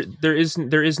 like there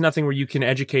is nothing where you can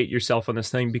educate yourself on this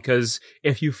thing, because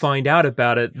if you find out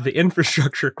about it, the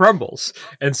infrastructure crumbles,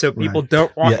 and so people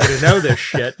don't want you to know this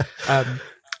shit.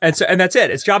 And that's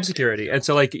it. It's job security. And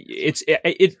so like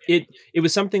it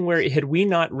was something where had we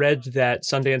not read that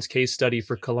Sundance case study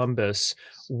for Columbus,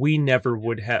 we never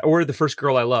would have, or The First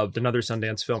Girl I Loved, another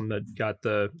Sundance film that got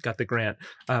the grant.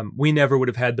 We never would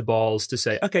have had the balls to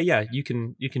say, okay, yeah, you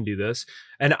can do this.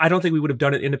 And I don't think we would have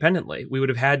done it independently. We would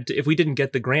have had to, if we didn't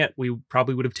get the grant, we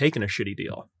probably would have taken a shitty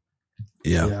deal.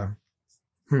 Yeah.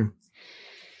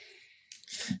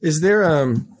 Is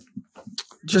there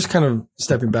just kind of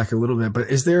stepping back a little bit, but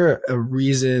is there a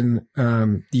reason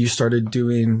you started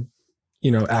doing,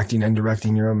 acting and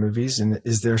directing your own movies? And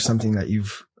is there something that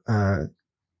you've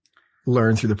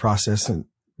learned through the process and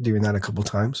doing that a couple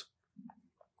times?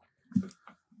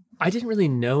 I didn't really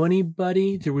know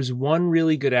anybody. There was one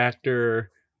really good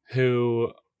actor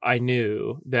who I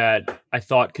knew that I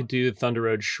thought could do the Thunder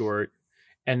Road short.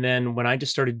 And then when I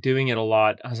just started doing it a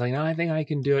lot, I was like, no, I think I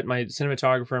can do it. My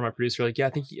cinematographer and my producer were like, yeah,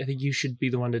 I think you should be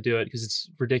the one to do it because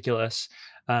it's ridiculous.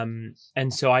 And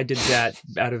so I did that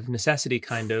out of necessity,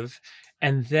 kind of.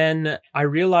 And then I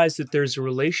realized that there's a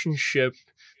relationship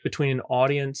between an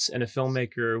audience and a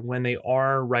filmmaker when they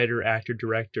are writer, actor,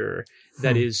 director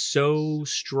that is so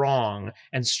strong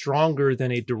and stronger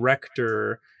than a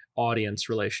director audience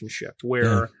relationship,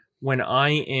 where when I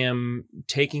am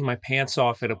taking my pants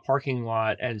off at a parking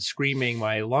lot and screaming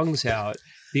my lungs out,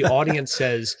 the audience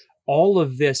says, all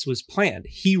of this was planned.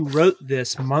 He wrote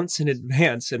this months in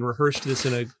advance and rehearsed this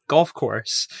in a golf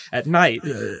course at night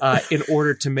in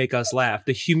order to make us laugh.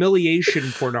 The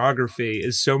humiliation pornography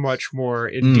is so much more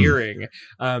endearing.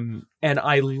 And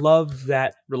I love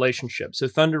that relationship. So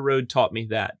Thunder Road taught me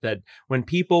that when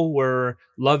people were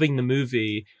loving the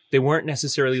movie, they weren't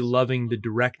necessarily loving the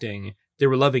directing. They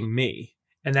were loving me.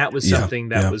 And that was something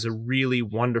that was a really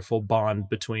wonderful bond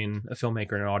between a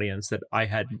filmmaker and an audience that I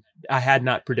had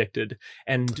not predicted.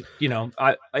 And,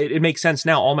 it makes sense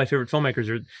now. All my favorite filmmakers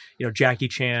are, Jackie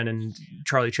Chan and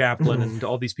Charlie Chaplin and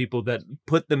all these people that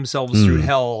put themselves through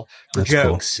hell for That's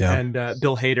jokes. Cool. Yeah. And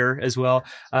Bill Hader as well.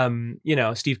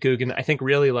 Steve Coogan. I think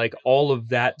really like all of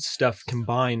that stuff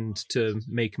combined to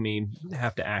make me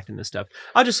have to act in this stuff.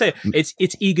 I'll just say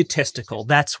it's egotistical.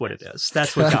 That's what it is.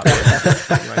 That's what got me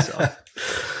myself.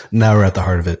 Now we're at the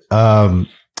heart of it.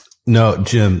 No,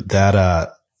 Jim,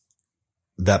 that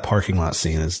parking lot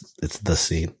scene it's the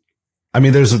scene. I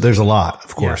mean, there's a lot,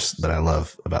 of course, that I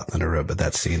love about Thunder Road, but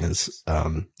that scene is,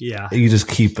 you just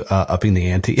keep upping the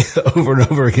ante over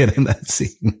and over again in that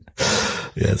scene.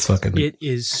 Yeah, it's fucking It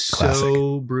is classic.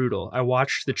 So brutal. I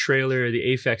watched the trailer, the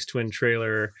Aphex Twin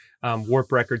trailer,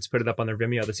 Warp Records put it up on their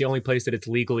Vimeo. That's the only place that it's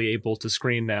legally able to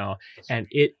screen now, and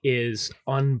it is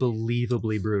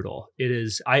unbelievably brutal. It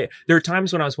is. There are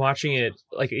times when I was watching it,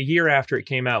 like a year after it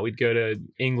came out, we'd go to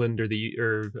England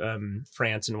or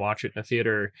France and watch it in a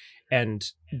theater, and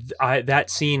that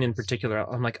scene in particular,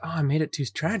 I'm like, oh, I made it too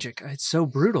tragic. It's so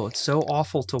brutal. It's so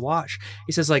awful to watch.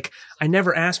 He says, like, I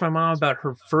never asked my mom about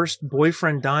her first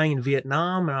boyfriend dying in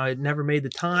Vietnam, and I had never made the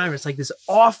time. It's like this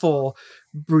awful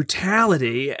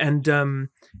brutality, and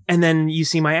then you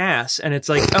see my ass, and it's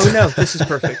like, oh no, this is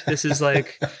perfect. This is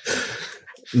like,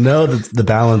 no, the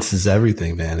balance is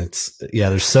everything, man.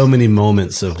 There's so many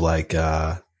moments of like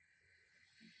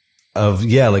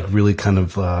really kind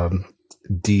of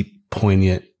deep,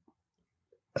 poignant,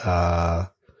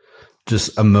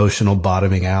 just emotional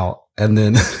bottoming out. And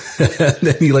then,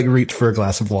 then you like reach for a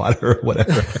glass of water or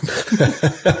whatever.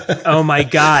 Oh my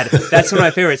God. That's one of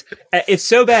my favorites. It's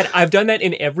so bad. I've done that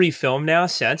in every film now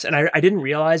since. And I didn't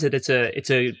realize that it's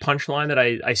a punchline that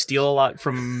I steal a lot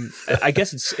from. I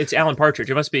guess it's Alan Partridge.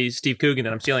 It must be Steve Coogan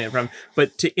that I'm stealing it from.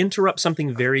 But to interrupt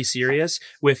something very serious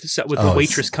with the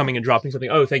waitress coming and dropping something.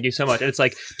 Oh, thank you so much. And it's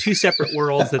like two separate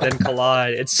worlds that then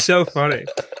collide. It's so funny.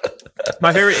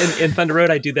 My favorite in Thunder Road,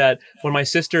 I do that when my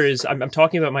sister is, I'm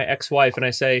talking about my ex-wife, and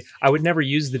I say, I would never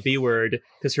use the B word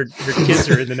because her kids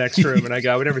are in the next room, and I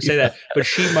go, I would never say that, but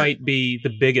she might be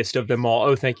the biggest of them all.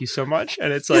 Oh, thank you so much.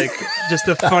 And it's like just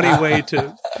a funny way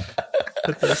to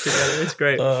put those together. It's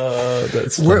great.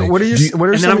 That's funny. What are some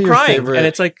and then I'm of your crying, favorite? and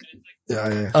it's like,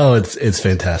 yeah. Oh, it's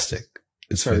fantastic.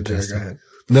 It's Sorry, fantastic. Jared, go ahead.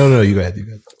 No, you go ahead.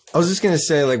 I was just gonna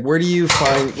say, like, where do you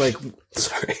find, like,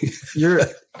 Sorry.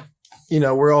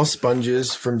 we're all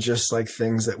sponges from just like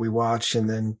things that we watch, and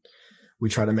then we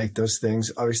try to make those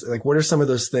things. Obviously, like, what are some of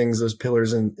those things, those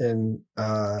pillars in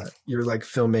your like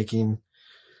filmmaking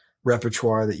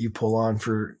repertoire that you pull on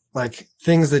for like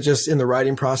things that just in the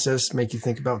writing process make you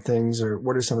think about things, or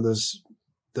what are some of those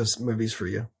movies for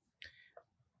you?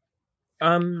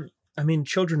 I mean,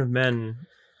 Children of Men.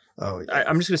 Oh, yeah.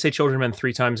 I'm just going to say Children of Men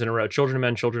 3 times in a row. Children of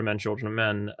Men, Children of Men, Children of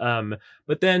Men.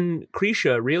 But then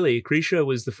Krisha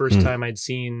was the first time I'd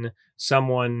seen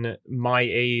someone my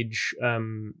age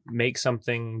make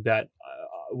something that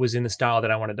was in the style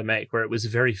that I wanted to make, where it was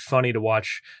very funny to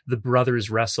watch the brothers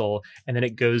wrestle, and then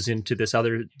it goes into this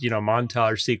other,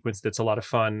 montage sequence that's a lot of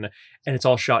fun, and it's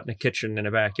all shot in a kitchen in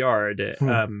a backyard,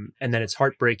 and then it's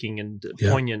heartbreaking and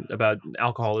poignant about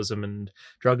alcoholism and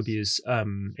drug abuse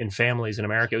in families in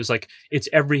America. It was like, it's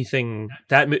everything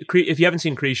that, if you haven't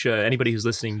seen Krisha, anybody who's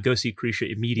listening, go see Krisha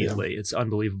immediately. It's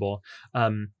unbelievable.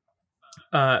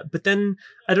 But then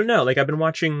I don't know, like, I've been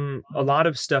watching a lot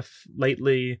of stuff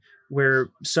lately where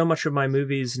so much of my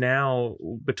movies now,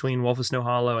 between Wolf of Snow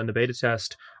Hollow and The Beta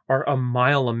Test, are a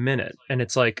mile a minute. And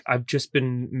it's like, I've just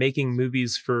been making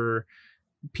movies for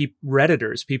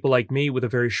Redditors, people like me with a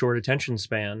very short attention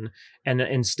span. And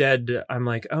instead I'm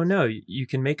like, oh no, you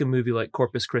can make a movie like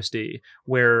Corpus Christi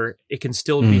where it can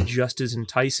still be just as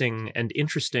enticing and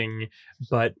interesting,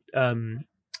 but I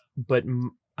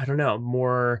don't know,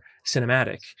 more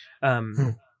cinematic.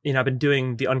 I've been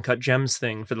doing the Uncut Gems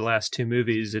thing for the last 2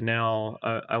 movies, and now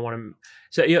I want to.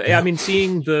 So I mean,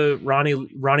 seeing the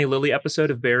Ronnie Lilly episode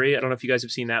of Barry. I don't know if you guys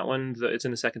have seen that one. It's in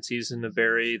the 2nd season of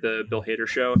Barry, the Bill Hader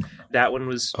show. That one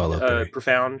was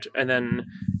profound. And then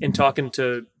in talking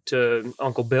to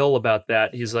Uncle Bill about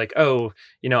that, he's like, "Oh,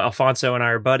 Alfonso and I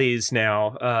are buddies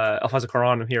now. Alfonso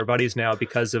Cuarón and he are buddies now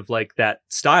because of like that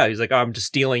style." He's like, "Oh, I'm just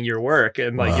stealing your work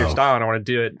and like your style, and I want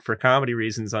to do it for comedy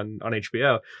reasons on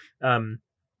HBO."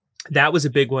 That was a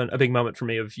big moment for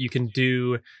me. Of you can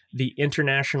do the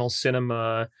international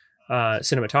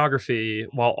cinematography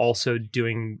while also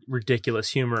doing ridiculous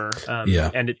humor,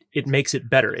 and it makes it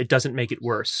better. It doesn't make it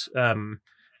worse, and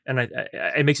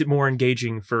it makes it more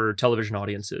engaging for television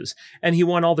audiences. And he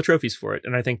won all the trophies for it,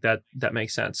 and I think that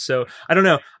makes sense. So I don't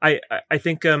know. I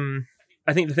think the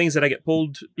things that I get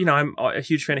pulled, I'm a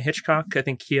huge fan of Hitchcock. I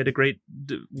think he had a great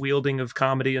wielding of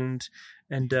comedy and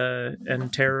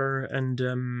terror,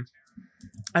 and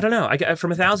I don't know. I get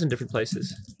from 1,000 different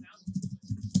places.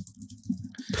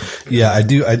 Yeah, I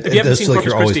do. If you haven't seen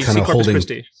Corpus Christi, see Corpus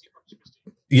Christi.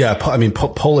 Yeah, I mean,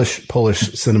 Polish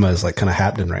cinema is like kind of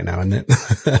happening right now, isn't it?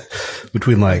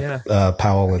 Between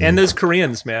Powell and those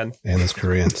Koreans, man, and those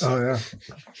Koreans. Oh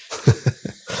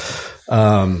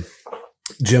yeah.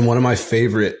 Jim, one of my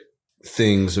favorite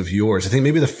things of yours, I think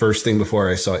maybe the first thing before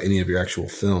I saw any of your actual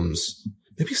films,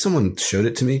 maybe someone showed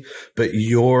it to me, but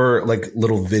your like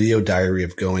little video diary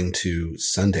of going to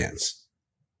Sundance.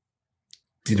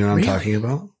 Do you know what I'm talking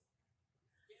about?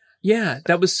 Yeah,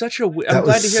 that was such a. I'm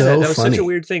glad to hear that. That was such a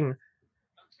weird thing.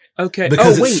 Okay.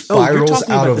 Because wait. it spirals you're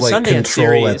talking out about of the like Sundance control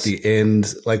series. at the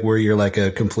end, like where you're like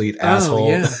a complete asshole.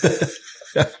 Yeah.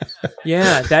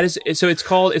 Yeah, that is. So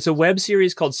it's a web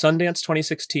series called Sundance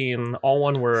 2016, all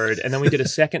one word. And then we did a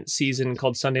second season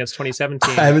called Sundance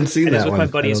 2017. I haven't seen and that it's with one. my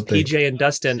buddies PJ and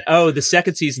Dustin. Oh, the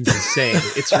second season's insane.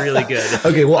 It's really good.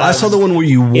 Okay, well, I saw the one where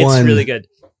you won. It's really good.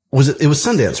 Was it? It was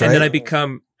Sundance,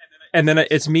 right? And then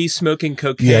it's me smoking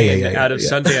cocaine out of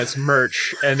Sundance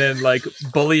merch, and then like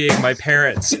bullying my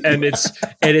parents, and it's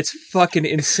fucking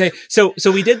insane. So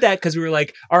we did that because we were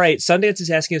like, all right, Sundance is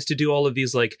asking us to do all of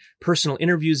these like personal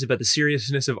interviews about the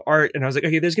seriousness of art, and I was like,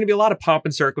 okay, there's going to be a lot of pomp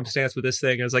and circumstance with this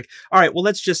thing. I was like, all right, well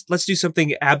let's do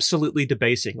something absolutely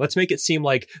debasing. Let's make it seem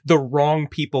like the wrong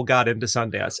people got into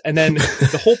Sundance, and then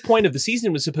the whole point of the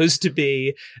season was supposed to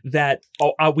be that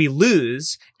we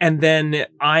lose, and then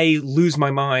I lose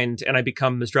my mind. And I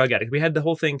become this drug addict. We had the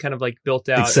whole thing kind of like built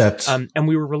out. And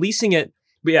we were releasing it.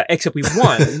 Yeah, except we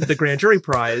won the grand jury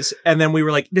prize. And then we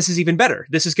were like, this is even better.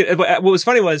 This is good. What was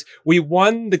funny was we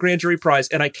won the grand jury prize,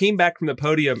 and I came back from the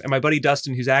podium, and my buddy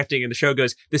Dustin, who's acting in the show,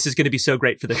 goes, this is going to be so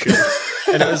great for the show.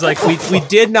 And it was like, we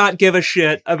did not give a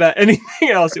shit about anything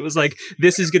else. It was like,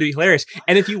 this is going to be hilarious.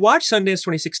 And if you watch Sundance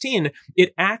 2016,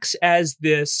 it acts as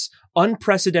this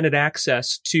unprecedented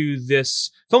access to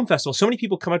this film festival. So many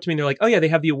people come up to me and they're like, oh yeah, they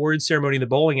have the awards ceremony in the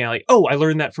bowling alley. Oh, I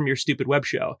learned that from your stupid web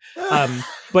show.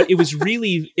 But it was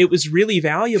really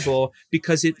valuable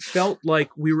because it felt like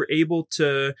we were able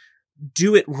to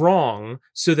do it wrong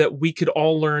so that we could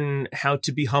all learn how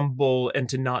to be humble and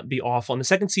to not be awful. In the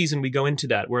second season, we go into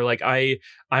that where like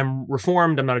I'm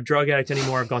reformed. I'm not a drug addict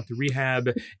anymore. I've gone through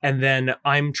rehab. And then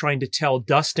I'm trying to tell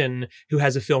Dustin, who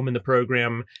has a film in the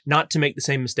program, not to make the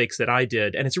same mistakes that I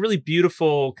did. And it's a really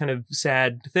beautiful kind of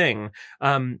sad thing.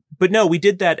 But no, we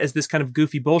did that as this kind of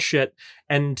goofy bullshit.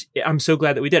 And I'm so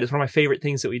glad that we did. It's one of my favorite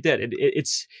things that we did.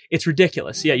 It's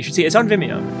ridiculous. Yeah, you should see it. It's on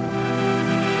Vimeo.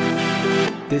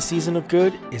 This season of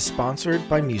Good is sponsored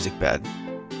by MusicBed.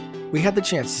 We had the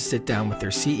chance to sit down with their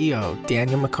CEO,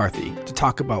 Daniel McCarthy, to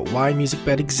talk about why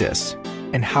MusicBed exists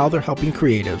and how they're helping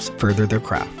creatives further their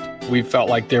craft. We felt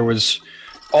like there was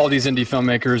all these indie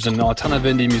filmmakers and a ton of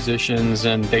indie musicians,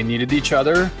 and they needed each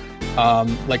other.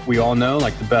 Like we all know,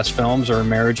 like the best films are a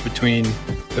marriage between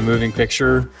the moving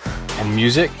picture and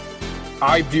music.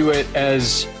 I view it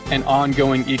as an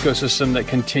ongoing ecosystem that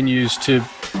continues to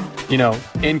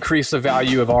increase the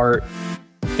value of art,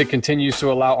 that continues to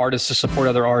allow artists to support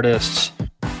other artists.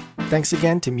 Thanks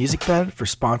again to MusicBed for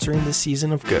sponsoring this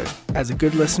season of Good. As a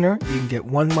Good listener, you can get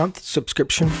 1 month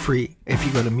subscription free if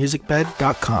you go to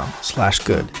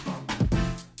musicbed.com/good.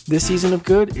 This season of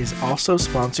Good is also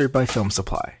sponsored by Film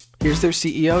Supply. Here's their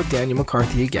CEO, Daniel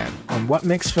McCarthy, again on what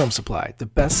makes Film Supply the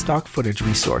best stock footage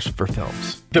resource for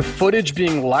films. The footage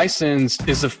being licensed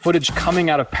is the footage coming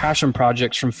out of passion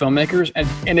projects from filmmakers,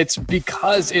 and it's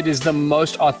because it is the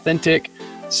most authentic,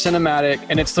 cinematic,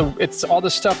 and it's all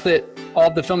the stuff that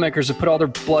all the filmmakers have put all their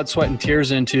blood, sweat, and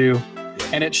tears into,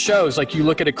 and it shows. Like you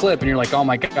look at a clip and you're like, oh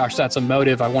my gosh, that's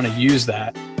emotive. I want to use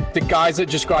that. The guys that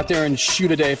just go out there and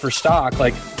shoot a day for stock,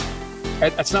 like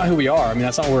that's not who we are. I mean,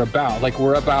 that's not what we're about. Like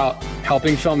we're about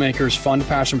helping filmmakers fund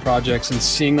passion projects and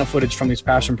seeing the footage from these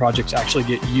passion projects actually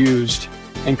get used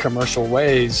in commercial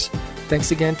ways. Thanks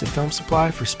again to Film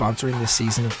Supply for sponsoring this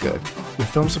season of Good. With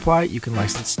Film Supply, you can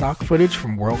license stock footage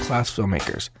from world-class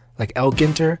filmmakers like El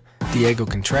Ginter, Diego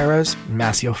Contreras, and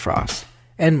Maciel Frost,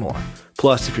 and more.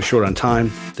 Plus, if you're short on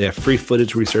time, they have free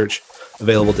footage research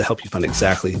available to help you find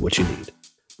exactly what you need.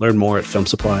 Learn more at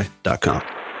filmsupply.com.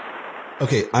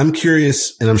 Okay, I'm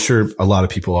curious, and I'm sure a lot of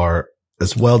people are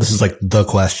as well. This is like the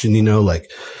question, and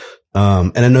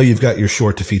I know you've got your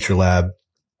short to feature lab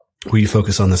where you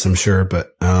focus on this, I'm sure, but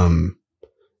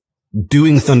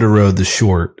doing Thunder Road, the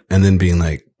short, and then being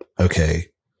like, okay,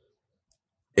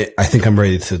 I think I'm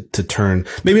ready to turn,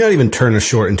 maybe not even turn a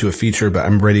short into a feature, but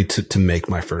I'm ready to make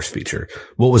my first feature.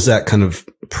 What was that kind of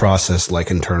process like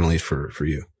internally for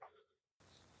you?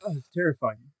 Oh, it's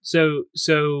terrifying. So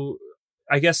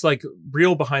I guess like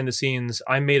real behind the scenes,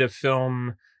 I made a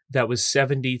film that was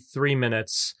 73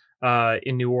 minutes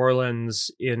in New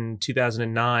Orleans in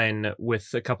 2009 with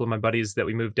a couple of my buddies that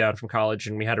we moved down from college,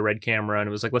 and we had a red camera, and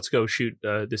it was like, let's go shoot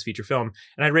this feature film.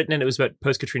 And I'd written it was about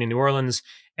post-Katrina New Orleans,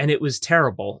 and it was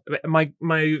terrible. My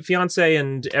fiance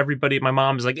and everybody, my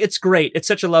mom was like, it's great. It's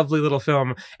such a lovely little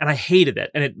film. And I hated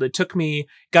it. And it took me,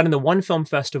 got into one film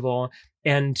festival,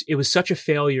 and it was such a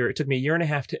failure. It took me a year and a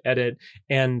half to edit.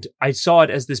 And I saw it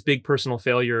as this big personal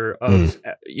failure of,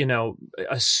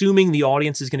 assuming the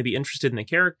audience is going to be interested in the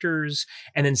characters.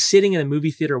 And then sitting in a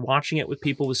movie theater watching it with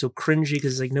people was so cringy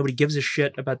because it's like nobody gives a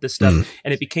shit about this stuff.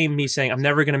 And it became me saying, I'm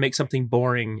never going to make something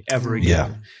boring ever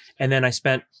again. And then I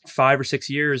spent 5 or 6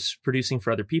 years producing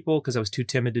for other people because I was too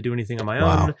timid to do anything on my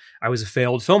Wow. own. I was a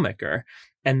failed filmmaker.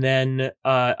 And then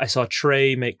I saw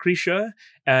Trey make Krisha.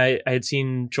 I had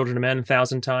seen Children of Men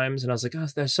 1,000 times, and I was like, oh,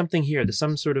 there's something here. There's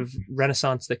some sort of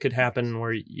renaissance that could happen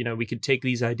where, you know, we could take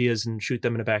these ideas and shoot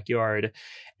them in a backyard.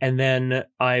 And then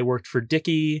I worked for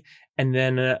Dickie, and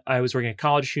then I was working at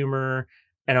College Humor,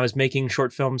 and I was making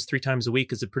short films 3 times a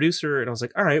week as a producer. And I was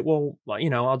like, all right, well, you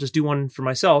know, I'll just do one for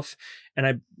myself. And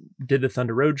I did the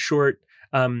Thunder Road short.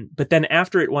 But then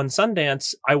after it won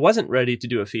Sundance, I wasn't ready to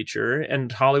do a feature,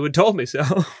 and Hollywood told me so.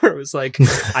 It was like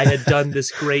I had done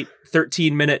this great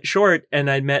 13-minute short, and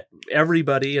I met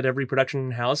everybody at every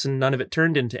production house, and none of it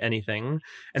turned into anything,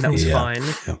 and that was fine.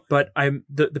 Yeah. But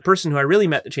the person who I really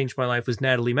met that changed my life was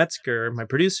Natalie Metzger, my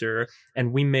producer,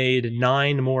 and we made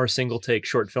 9 more single take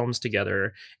short films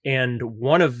together. And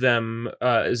one of them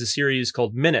is a series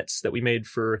called Minutes that we made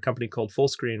for a company called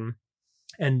Fullscreen.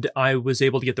 And I was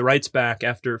able to get the rights back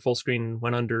after Fullscreen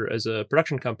went under as a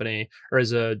production company or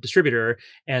as a distributor,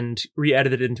 and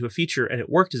re-edited it into a feature, and it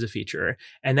worked as a feature.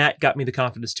 And that got me the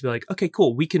confidence to be like, okay,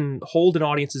 cool. We can hold an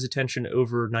audience's attention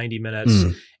over 90 minutes.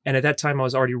 And at that time I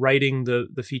was already writing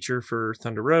the feature for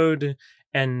Thunder Road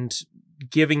and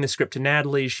giving the script to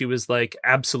Natalie. She was like,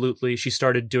 absolutely. She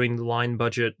started doing the line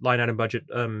item budget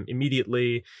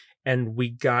immediately. And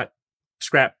we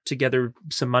scrapped together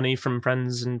some money from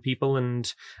friends and people,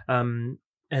 and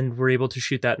we're able to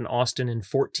shoot that in Austin in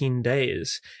 14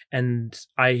 days. And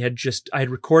I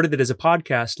had recorded it as a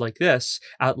podcast like this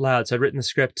out loud. So I'd written the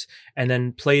script and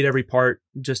then played every part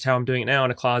just how I'm doing it now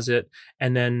in a closet,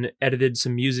 and then edited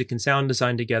some music and sound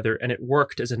design together. And it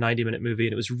worked as a 90-minute movie.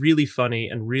 And it was really funny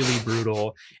and really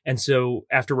brutal. And so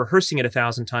after rehearsing it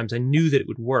 1,000 times, I knew that it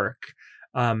would work.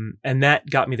 And that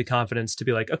got me the confidence to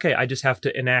be like, okay, I just have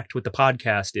to enact what the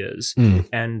podcast is,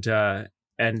 and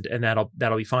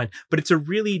that'll be fine. But it's a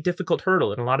really difficult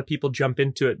hurdle, and a lot of people jump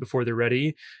into it before they're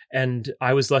ready. And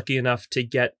I was lucky enough to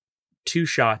get 2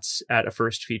 shots at a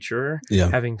first feature,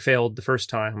 having failed the first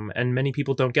time. And many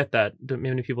people don't get that.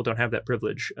 Many people don't have that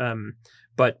privilege.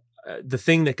 But the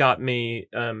thing that got me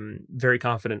very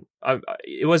confident,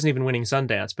 it wasn't even winning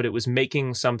Sundance, but it was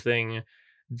making something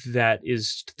that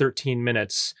is 13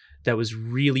 minutes that was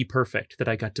really perfect, that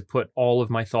I got to put all of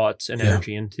my thoughts and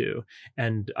energy into.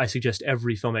 And I suggest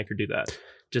every filmmaker do that.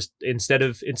 Just instead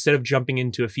of jumping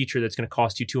into a feature that's going to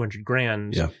cost you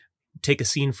 $200,000, take a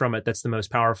scene from it that's the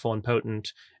most powerful and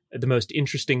potent, the most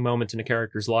interesting moment in a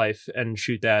character's life, and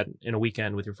shoot that in a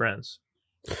weekend with your friends.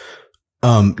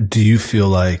 Do you feel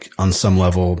like on some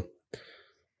level,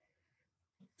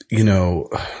 you know,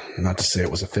 not to say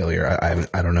it was a failure,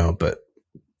 I don't know, but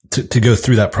to go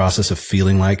through that process of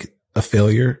feeling like a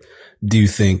failure, do you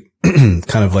think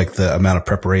kind of like the amount of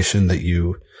preparation that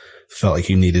you felt like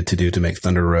you needed to do to make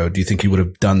Thunder Road, do you think you would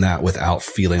have done that without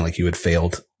feeling like you had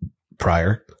failed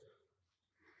prior?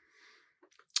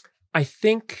 I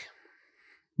think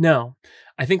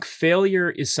failure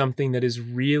is something that is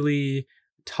really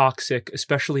toxic,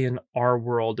 especially in our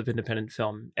world of independent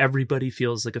film. Everybody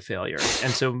feels like a failure.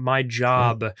 And so my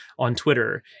job on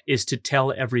Twitter is to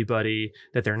tell everybody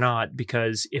that they're not,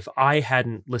 because if I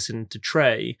hadn't listened to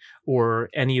Trey or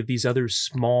any of these other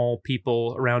small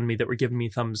people around me that were giving me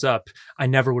thumbs up, I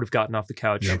never would have gotten off the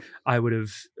couch. I would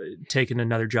have taken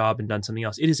another job and done something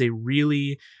else. It is a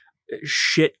really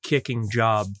shit-kicking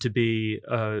job to be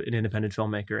an independent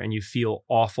filmmaker, and you feel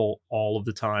awful all of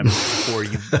the time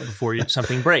before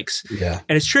something breaks. And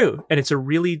it's true, and it's a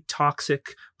really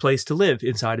toxic place to live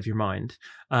inside of your mind.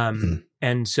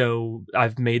 And so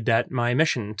I've made that my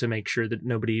mission, to make sure that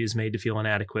nobody is made to feel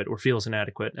inadequate or feels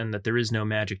inadequate, and that there is no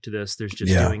magic to this. There's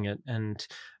just doing it. And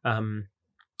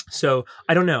so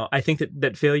I don't know. I think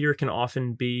that failure can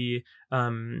often be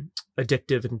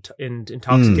addictive and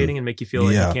intoxicating, and make you feel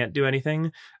like you can't do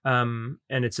anything. And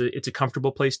it's a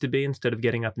comfortable place to be instead of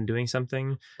getting up and doing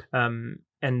something.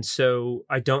 And so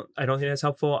I don't think that's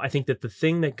helpful. I think that the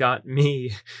thing that got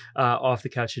me off the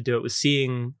couch to do it was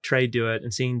seeing Trey do it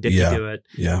and seeing Dickie do it,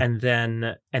 and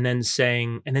then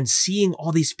seeing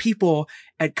all these people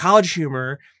at College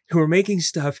Humor who were making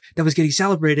stuff that was getting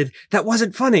celebrated that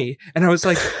wasn't funny. And I was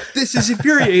like, this is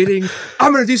infuriating.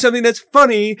 I'm going to do something that's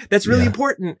funny, that's really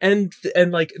important. And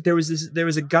like, there was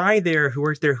a guy there who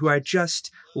worked there who I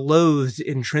just loathed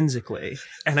intrinsically.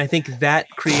 And I think that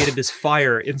created this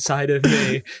fire inside of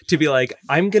me to be like,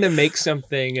 I'm going to make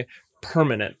something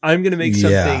permanent. I'm going to make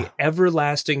Yeah. something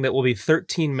everlasting that will be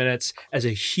 13 minutes as a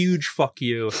huge fuck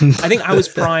you. I think I was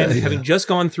primed, having just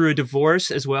gone through a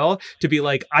divorce as well, to be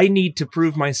like, I need to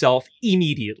prove myself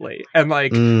immediately. And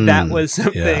like, that was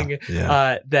something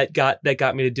that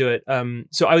got me to do it.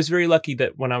 So I was very lucky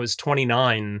that when I was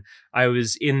 29, I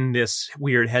was in this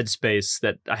weird headspace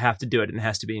that I have to do it and it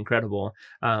has to be incredible.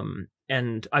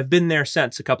 And I've been there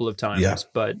since a couple of times,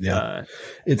 but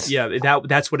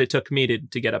that's what it took me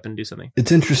to get up and do something.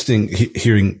 It's interesting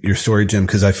hearing your story, Jim,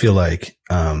 because I feel like,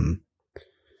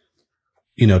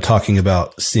 talking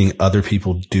about seeing other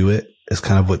people do it is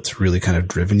kind of what's really kind of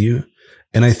driven you.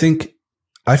 And I think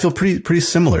I feel pretty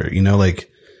similar,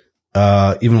 even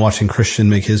watching Christian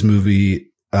make his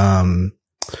movie.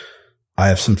 I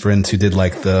have some friends who did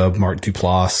like the Mark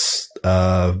Duplass,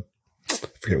 I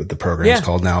forget what the program is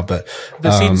called now, but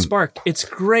The Seed and Spark. It's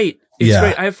great. It's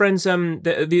great. I have friends,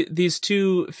 these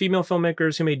two female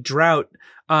filmmakers who made Drought,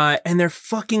 and they're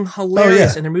fucking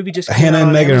hilarious. And their movie just came Hannah out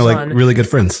and Megan Amazon. are like really good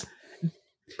friends.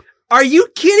 Are you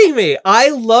kidding me? I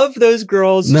love those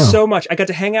girls so much. I got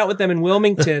to hang out with them in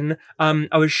Wilmington.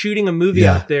 I was shooting a movie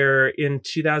out there in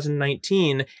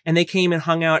 2019, and they came and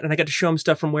hung out, and I got to show them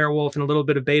stuff from Werewolf and a little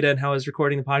bit of Beta and how I was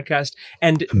recording the podcast.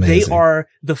 And They are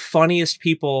the funniest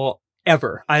people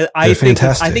ever. I think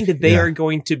that they are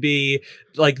going to be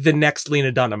like the next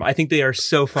Lena Dunham. I think they are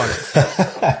so funny.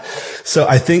 So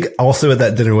I think also at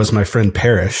that dinner was my friend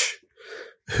Parrish,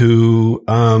 who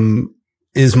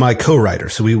is my co-writer.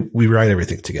 So we write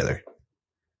everything together.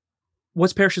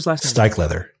 What's Parrish's last name?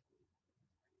 Steichleather.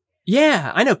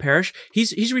 Yeah, I know Parrish.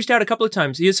 He's reached out a couple of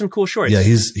times. He has some cool shorts. Yeah,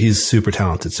 he's super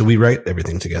talented. So we write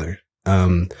everything together.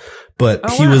 But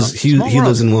he lives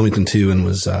in Wilmington too, and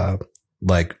was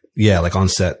like on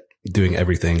set doing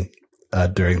everything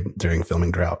during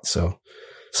filming Drought. So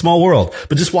small world.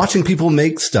 But just watching people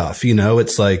make stuff,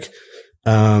 it's like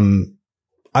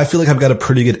I feel like I've got a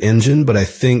pretty good engine, but I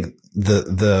think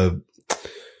the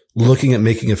looking at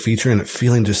making a feature and it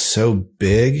feeling just so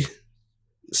big,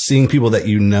 seeing people that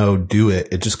do it,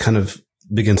 it just kind of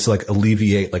begins to like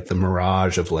alleviate like the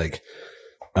mirage of like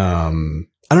I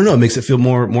don't know, it makes it feel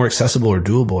more accessible or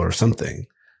doable or something.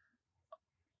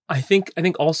 I think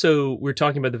also we're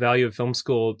talking about the value of film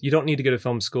school. You don't need to go to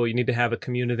film school. You need to have a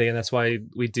community. And that's why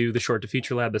we do the Short to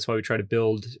Feature Lab. That's why we try to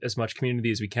build as much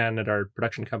community as we can at our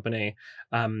production company.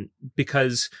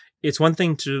 Because it's one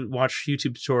thing to watch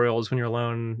YouTube tutorials when you're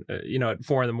alone, at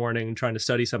 4 a.m. trying to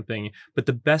study something. But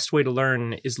the best way to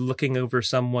learn is looking over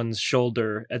someone's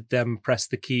shoulder at them press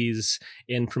the keys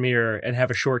in Premiere and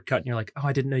have a shortcut. And you're like, oh,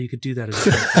 I didn't know you could do that as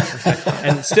a shortcut.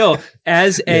 And still,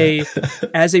 as a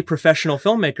professional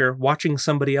filmmaker, watching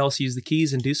somebody else use the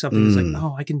keys and do something is like,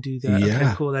 oh, I can do that. Yeah.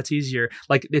 Okay, cool. That's easier.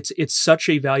 Like it's such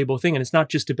a valuable thing. And it's not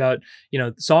just about,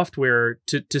 software.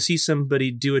 To see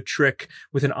somebody do a trick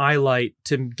with an eye light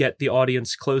to get the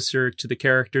audience closer to the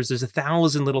characters. There's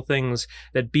 1,000 little things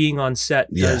that being on set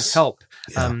does help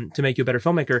to make you a better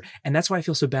filmmaker. And that's why I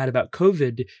feel so bad about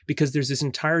COVID, because there's this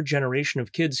entire generation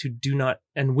of kids who do not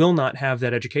and will not have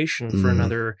that education for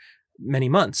another many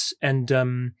months. And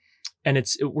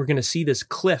we're going to see this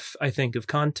cliff, I think, of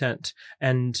content.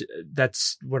 And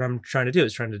that's what I'm trying to do,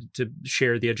 is trying to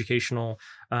share the educational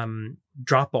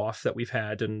drop off that we've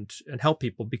had and help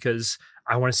people, because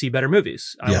I want to see better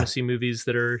movies. I want to see movies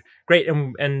that are great.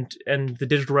 And the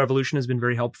digital revolution has been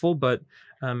very helpful, but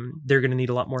they're going to need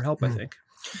a lot more help, I think.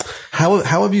 How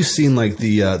have you seen like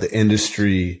the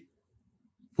industry?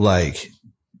 Like,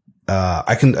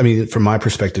 from my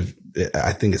perspective,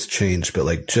 I think it's changed, but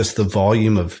like just the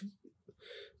volume of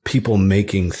people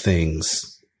making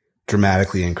things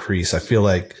dramatically increase. I feel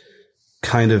like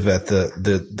kind of at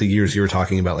the years you were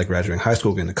talking about, like graduating high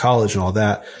school, going to college and all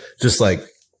that, just like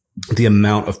the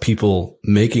amount of people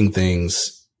making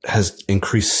things has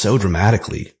increased so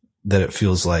dramatically that it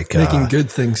feels like making good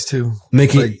things too.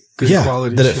 Making like good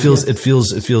quality. That it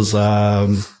feels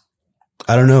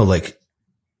I don't know, like,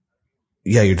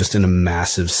 you're just in a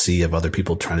massive sea of other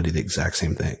people trying to do the exact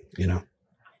same thing,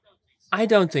 I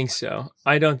don't think so.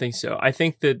 I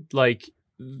think that, like,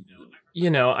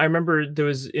 I remember there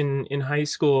was in high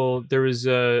school, there was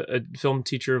a film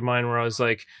teacher of mine where I was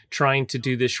like trying to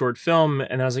do this short film,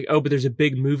 and I was like, oh, but there's a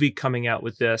big movie coming out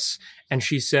with this. And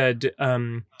she said,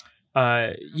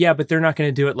 yeah, but they're not going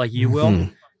to do it like you will.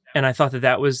 And I thought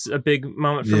that was a big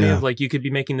moment for me of like, you could be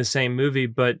making the same movie,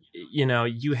 but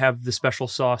you have the special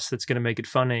sauce that's going to make it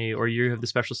funny, or you have the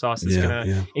special sauce that's going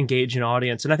to engage an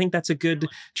audience. And I think that's a good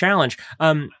challenge.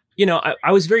 I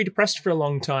was very depressed for a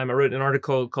long time. I wrote an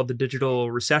article called The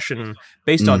Digital Recession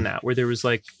based on that, where there was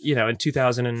like, in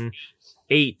 2008,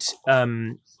 8,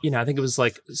 I think it was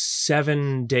like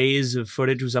 7 days of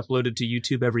footage was uploaded to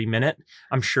YouTube every minute.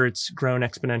 I'm sure it's grown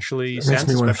exponentially since,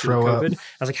 me want to especially with throw COVID. up.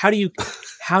 I was like, how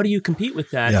do you compete with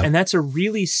that? Yeah. And that's a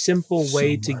really simple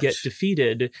way to get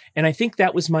defeated. And I think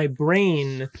that was my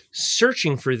brain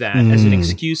searching for that as an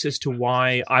excuse as to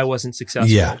why I wasn't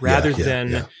successful, rather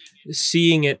than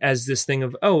seeing it as this thing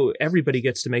of, oh, everybody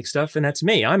gets to make stuff and that's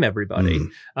me. I'm everybody.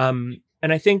 And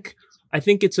I think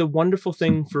it's a wonderful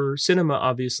thing for cinema,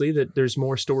 obviously, that there's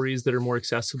more stories that are more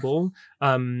accessible.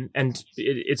 And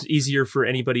it's easier for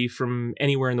anybody from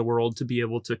anywhere in the world to be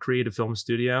able to create a film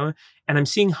studio. And I'm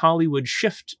seeing Hollywood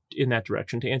shift in that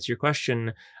direction. To answer your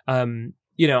question,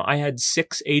 I had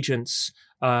 6 agents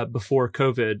before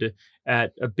COVID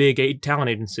at a big talent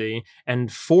agency,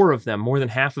 and 4 of them, more than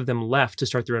half of them, left to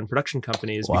start their own production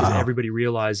companies because everybody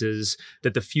realizes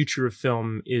that the future of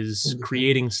film is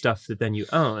creating stuff that then you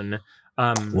own.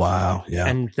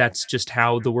 And that's just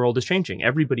how the world is changing.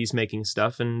 Everybody's making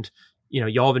stuff, and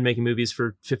y'all have been making movies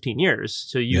for 15 years.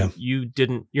 So you're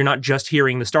not just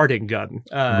hearing the starting gun.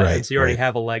 So you already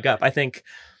have a leg up. I think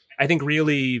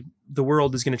really the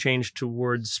world is going to change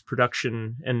towards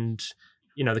production, and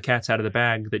the cat's out of the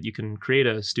bag that you can create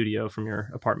a studio from your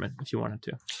apartment if you wanted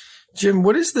to. Jim,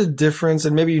 what is the difference?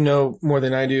 And maybe you know more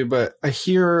than I do, but I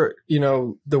hear,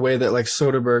 the way that like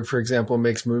Soderbergh, for example,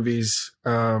 makes movies,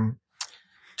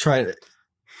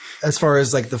 as far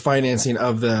as like the financing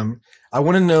of them. I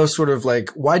want to know sort of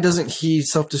like, why doesn't he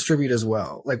self-distribute as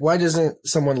well? Like, why doesn't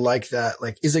someone like that?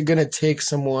 Like, is it going to take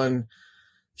someone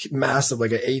massive,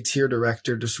 like an A-tier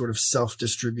director, to sort of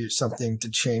self-distribute something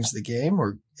to change the game?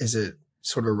 Or is it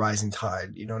sort of a rising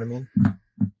tide? You know what I mean?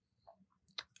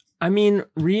 I mean,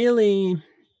 really.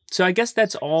 So I guess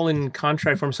that's all in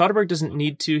contract form. Soderbergh doesn't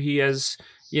need to. He has,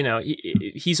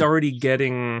 he's already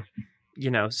getting,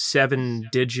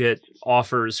 7-digit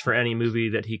offers for any movie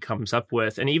that he comes up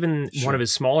with. And even one of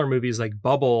his smaller movies like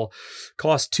Bubble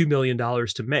cost $2 million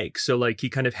to make. So like he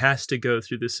kind of has to go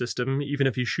through the system, even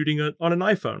if he's shooting it on an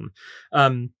iPhone.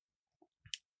 I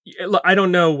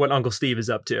don't know what Uncle Steve is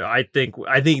up to. I think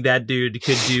that dude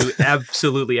could do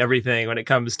absolutely everything when it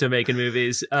comes to making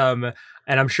movies.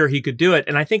 And I'm sure he could do it.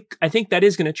 And I think that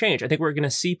is going to change. I think we're going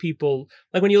to see people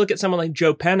like when you look at someone like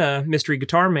Joe Penna, Mystery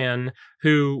Guitar Man,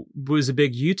 who was a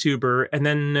big YouTuber and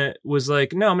then was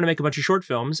like, no, I'm going to make a bunch of short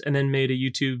films, and then made a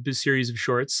YouTube series of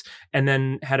shorts, and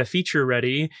then had a feature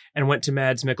ready and went to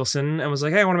Mads Mikkelsen and was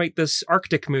like, hey, I want to make this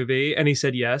Arctic movie. And he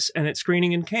said yes. And it's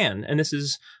screening in Cannes. And this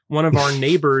is one of our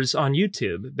neighbors on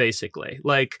YouTube, basically.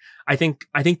 Like, I think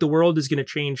the world is going to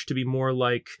change to be more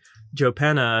like Joe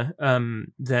Penna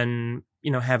than,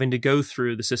 having to go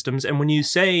through the systems. And when you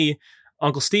say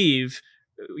Uncle Steve,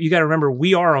 you got to remember,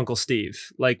 we are Uncle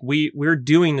Steve. Like we're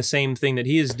doing the same thing that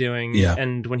he is doing. Yeah.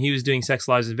 And when he was doing Sex,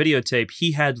 Lies, and Videotape,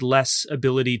 he had less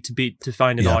ability to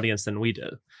find an audience than we do.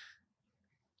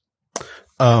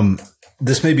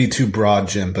 This may be too broad,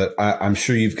 Jim, but I'm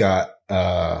sure you've got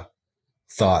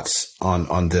thoughts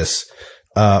on this.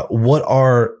 What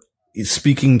are,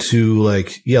 speaking to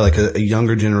like a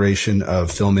younger generation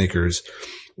of filmmakers,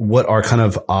 what are kind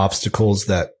of obstacles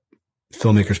that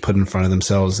filmmakers put in front of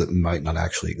themselves that might not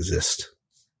actually exist?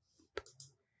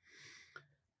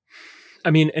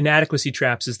 I mean, inadequacy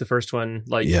traps is the first one.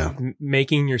 Like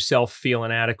making yourself feel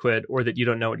inadequate or that you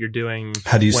don't know what you're doing.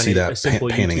 How do you see that a simple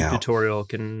panning YouTube out? Tutorial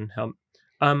can help.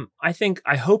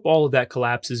 I hope all of that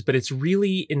collapses, but it's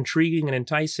really intriguing and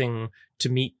enticing to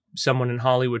meet someone in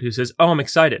Hollywood who says, oh, I'm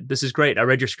excited. This is great. I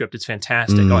read your script. It's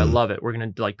fantastic. Oh, I love it. We're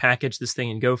going to like package this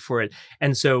thing and go for it.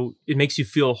 And so it makes you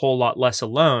feel a whole lot less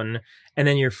alone. And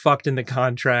then you're fucked in the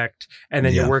contract. And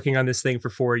then you're working on this thing for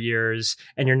 4 years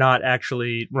and you're not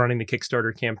actually running the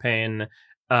Kickstarter campaign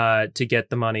to get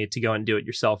the money to go and do it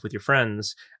yourself with your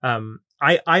friends.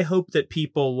 I hope that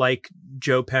people like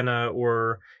Joe Penna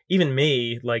or even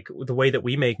me, like the way that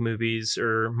we make movies,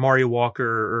 or Mario Walker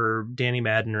or Danny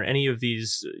Madden or any of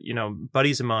these,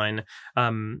 buddies of mine,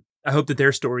 I hope that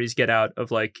their stories get out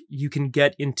of like, you can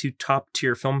get into top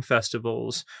tier film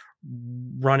festivals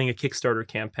running a Kickstarter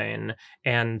campaign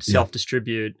and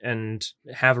self-distribute and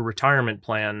have a retirement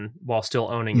plan while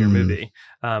still owning your movie,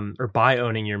 or by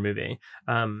owning your movie.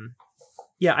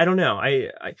 I don't know.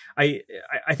 I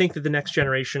think that the next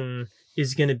generation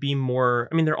is going to be more,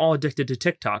 I mean, they're all addicted to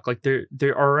TikTok. Like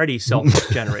they're already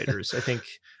self-generators. I think,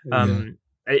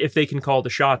 if they can call the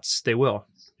shots, they will.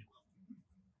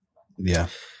 Yeah.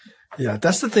 Yeah.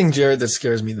 That's the thing, Jared, that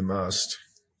scares me the most.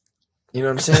 You know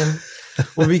what I'm saying?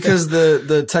 Well, because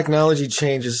the technology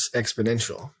change is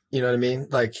exponential. You know what I mean?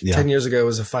 Like 10 years ago it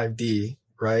was a 5D,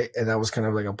 right? And that was kind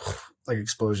of like a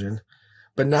explosion.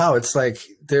 But now it's like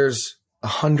there's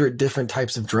 100 different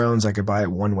types of drones I could buy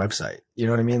at one website. You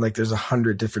know what I mean? Like there's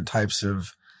 100 different types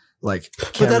of like,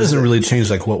 but that doesn't really change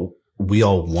like what we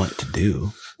all want to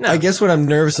do. No. I guess what I'm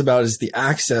nervous about is the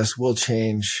access will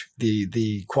change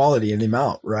the quality and the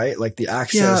amount, right? Like the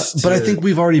access. Yeah, but I think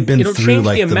we've already been through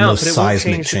like the most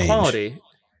seismic change. Quality.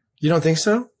 You don't think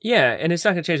so? Yeah, and it's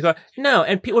not going to change. No,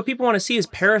 and what people want to see is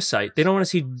Parasite. They don't want to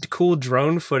see cool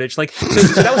drone footage. Like, so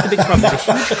that was the big problem. There's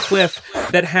a huge cliff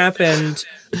that happened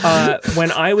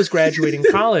when I was graduating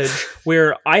college,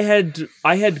 where I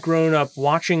had grown up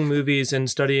watching movies and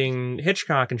studying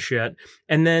Hitchcock and shit.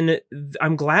 And then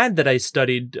I'm glad that I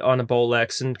studied on a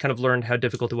Bolex and kind of learned how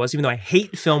difficult it was, even though I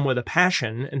hate film with a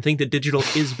passion and think that digital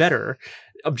is better.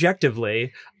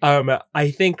 Objectively,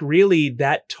 I think really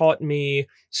that taught me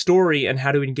story and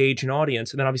how to engage an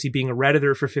audience. And then obviously being a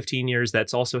Redditor for 15 years,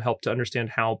 that's also helped to understand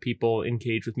how people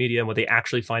engage with media and what they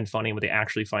actually find funny and what they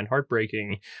actually find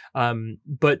heartbreaking.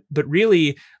 But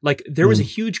really, like there was a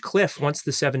huge cliff once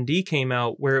the 7D came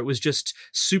out where it was just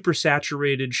super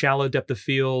saturated, shallow depth of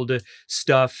field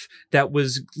stuff that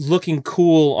was looking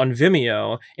cool on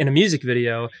Vimeo in a music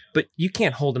video, but you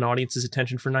can't hold an audience's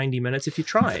attention for 90 minutes if you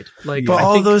tried. Like, but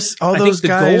all those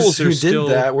guys who did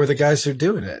that were the guys who are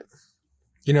doing it.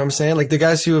 You know what I'm saying? Like the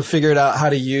guys who have figured out how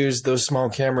to use those small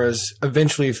cameras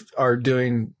eventually are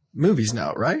doing movies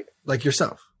now, right? Like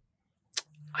yourself.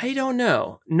 I don't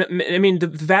know. I mean, the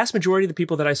vast majority of the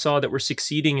people that I saw that were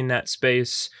succeeding in that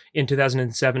space in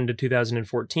 2007 to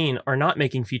 2014 are not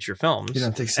making feature films. You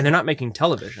don't think so? And they're not making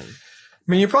television.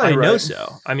 I mean, you're probably right. I know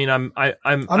so. I mean, I'm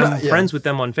friends with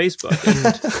them on Facebook.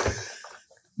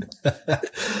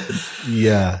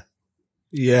 And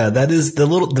yeah, that is the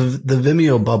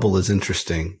Vimeo bubble is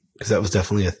interesting because that was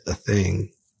definitely a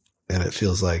thing, and it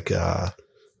feels like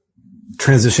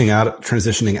transitioning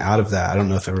out of that. I don't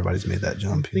know if everybody's made that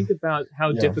jump. Think about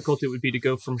how difficult it would be to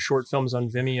go from short films on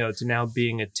Vimeo to now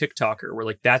being a TikToker, where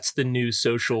like that's the new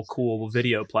social cool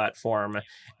video platform,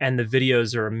 and the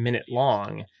videos are a minute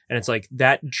long. And it's like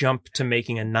that jump to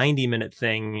making a 90-minute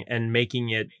thing and making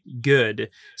it good.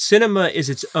 Cinema is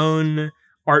its own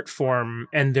art form,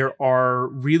 and there are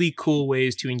really cool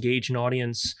ways to engage an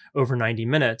audience over 90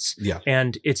 minutes. Yeah.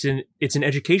 And it's an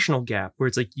educational gap where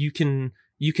it's like you can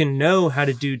know how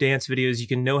to do dance videos, you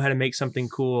can know how to make something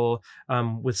cool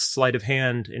with sleight of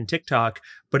hand in TikTok,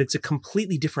 but it's a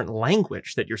completely different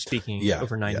language that you're speaking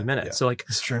over 90 minutes. Yeah. So like,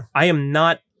 that's true. I am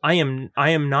not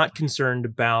concerned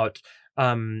about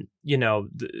a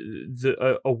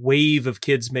wave of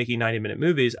kids making 90-minute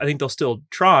movies. I think they'll still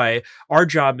try. Our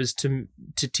job is to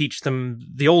teach them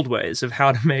the old ways of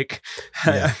how to make.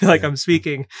 I feel like I'm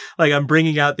speaking, like I'm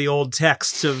bringing out the old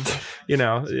texts of,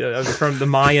 from the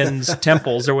Mayans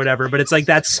temples or whatever. But it's like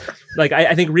that's like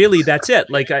I think really that's it.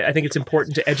 Like I think it's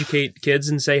important to educate kids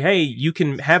and say, hey, you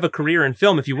can have a career in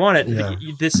film if you want it. Yeah.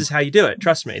 This is how you do it.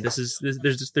 Trust me.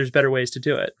 There's better ways to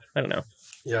do it. I don't know.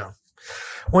 Yeah.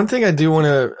 One thing I do want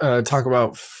to talk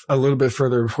about a little bit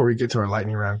further before we get to our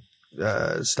lightning round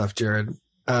stuff, Jared.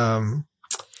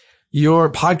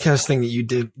 Your podcast thing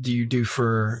that you do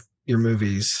for your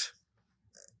movies.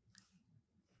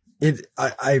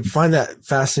 I find that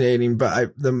fascinating,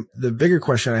 but the bigger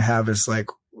question I have is like,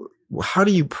 how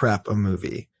do you prep a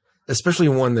movie, especially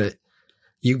one that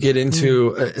you get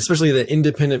into, especially the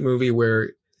independent movie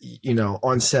where,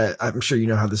 on set, I'm sure you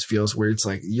know how this feels, where it's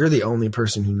like you're the only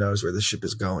person who knows where the ship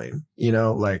is going.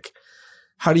 Like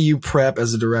how do you prep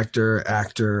as a director,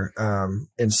 actor,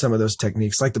 in some of those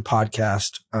techniques like the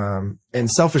podcast?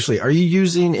 And selfishly, are you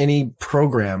using any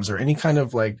programs or any kind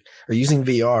of like, are you using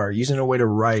VR, are you using a way to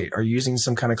write, are you using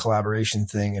some kind of collaboration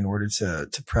thing in order to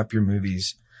prep your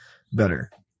movies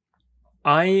better?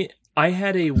 I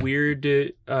had a weird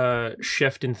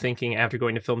shift in thinking after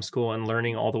going to film school and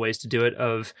learning all the ways to do it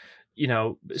of,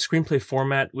 screenplay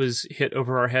format was hit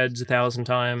over our heads 1,000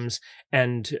 times.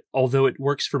 And although it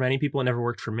works for many people, it never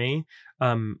worked for me.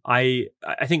 I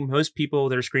think most people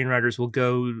that are screenwriters will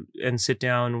go and sit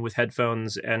down with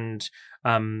headphones and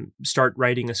start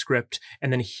writing a script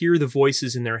and then hear the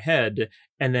voices in their head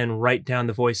and then write down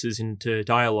the voices into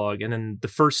dialogue. And then the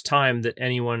first time that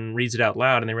anyone reads it out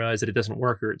loud and they realize that it doesn't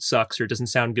work or it sucks or it doesn't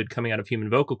sound good coming out of human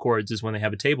vocal cords is when they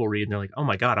have a table read and they're like, oh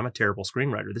my God, I'm a terrible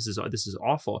screenwriter. This is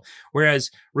awful. Whereas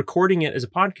recording it as a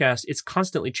podcast, it's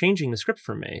constantly changing the script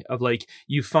for me of like,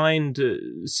 you find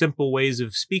simple ways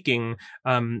of speaking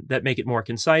that make it more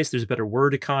concise. There's a better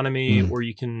word economy, or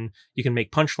you can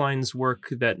make punchlines work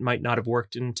that might not have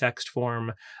worked in text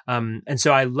form. And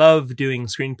so I love doing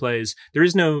screenplays. There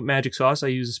is no magic sauce. I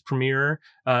use Premiere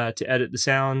to edit the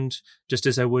sound just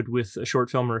as I would with a short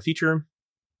film or a feature.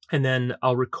 And then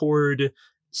I'll record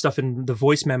stuff in the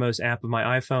voice memos app of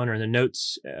my iPhone or in the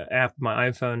notes app of my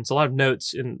iPhone. It's a lot of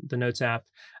notes in the notes app.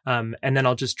 And then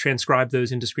I'll just transcribe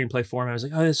those into screenplay form. I was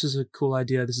like, oh, this is a cool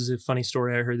idea. This is a funny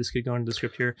story. I heard this could go into the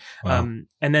script here. Wow.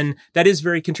 And then that is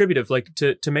very contributive. Like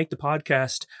to make the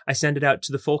podcast, I send it out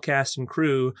to the full cast and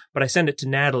crew, but I send it to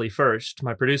Natalie first,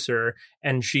 my producer,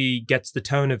 and she gets the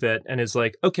tone of it and is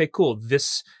like, okay, cool.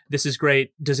 This is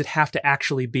great. Does it have to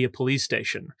actually be a police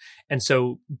station? And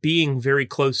so being very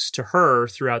close to her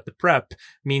throughout the prep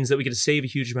means that we get to save a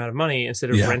huge amount of money instead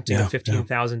of renting a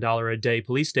 $15,000 a day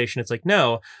police station. It's like,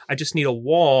 no, I just need a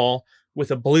wall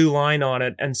with a blue line on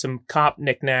it and some cop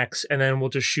knickknacks, and then we'll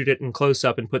just shoot it in close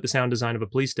up and put the sound design of a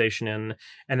police station in.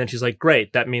 And then she's like,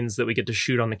 great, that means that we get to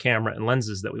shoot on the camera and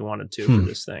lenses that we wanted to for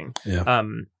this thing. Yeah.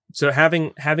 So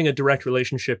having a direct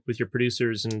relationship with your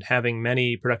producers and having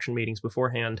many production meetings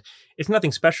beforehand, it's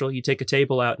nothing special. You take a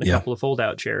table out and a couple of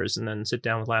fold-out chairs and then sit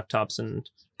down with laptops and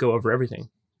go over everything.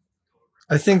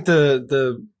 I think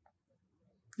you're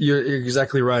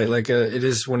exactly right. Like it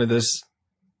is one of those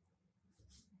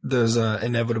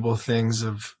inevitable things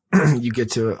of you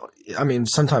get to, I mean,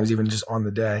 sometimes even just on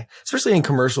the day, especially in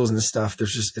commercials and stuff,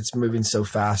 it's moving so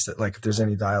fast that like if there's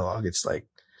any dialogue, it's like,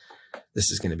 this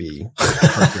is going to be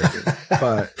heartbreaking.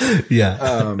 But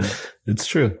it's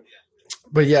true.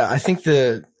 But yeah, I think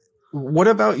what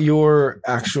about your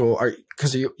actual,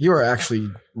 because you are actually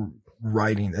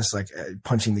writing this, like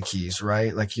punching the keys,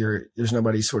 right? Like there's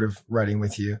nobody sort of writing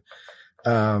with you.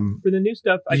 For the new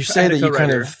stuff, you say that you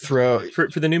kind of throw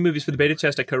for the new movies for the beta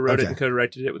test. I co-wrote it and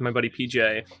co-directed it with my buddy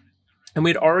PJ, and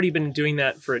we'd already been doing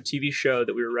that for a TV show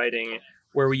that we were writing,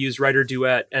 where we use writer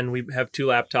duet, and we have two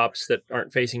laptops that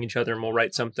aren't facing each other, and we'll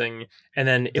write something. And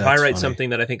then if I write something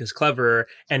that I think is clever,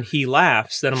 and he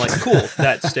laughs, then I'm like, cool,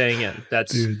 that's staying in.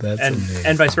 That's amazing.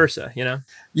 And vice versa, you know?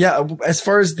 Yeah. As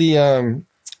far as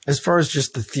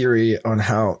just the theory on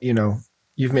how,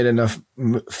 you've made enough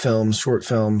short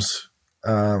films,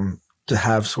 to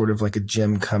have sort of like a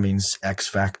Jim Cummings X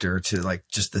factor to like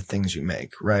just the things you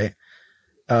make, right?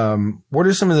 What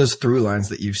are some of those through lines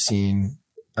that you've seen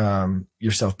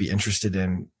yourself be interested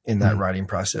in that writing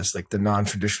process, like the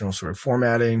non-traditional sort of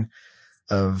formatting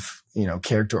of,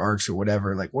 character arcs or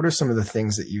whatever? Like, what are some of the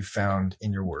things that you've found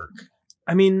in your work?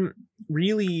 I mean,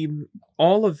 really,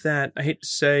 all of that, I hate to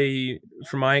say,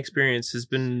 from my experience, has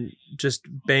been just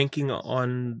banking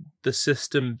on the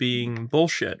system being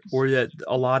bullshit, or that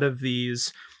a lot of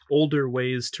these older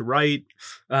ways to write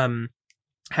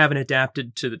haven't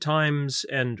adapted to the times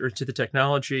or to the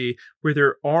technology, where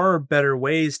there are better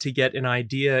ways to get an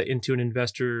idea into an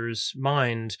investor's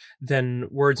mind than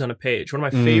words on a page. One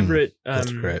of my favorite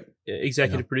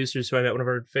executive producers who I met, one of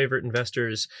our favorite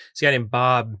investors, this guy named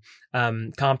Bob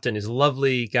Compton, is a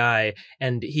lovely guy.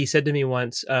 And he said to me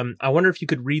once, I wonder if you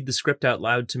could read the script out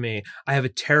loud to me. I have a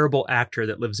terrible actor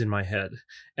that lives in my head.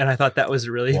 And I thought that was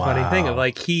a really funny thing of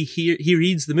like, he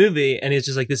reads the movie and he's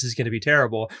just like, this is going to be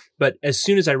terrible. But as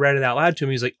soon as I read it out loud to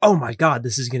him, he's like, oh my God,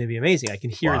 this is going to be amazing. I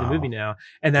can hear the movie now.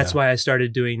 And that's why I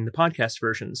started doing the podcast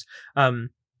versions.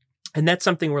 And that's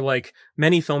something where like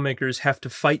many filmmakers have to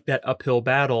fight that uphill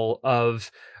battle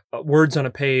of words on a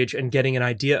page and getting an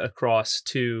idea across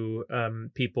to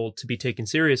people to be taken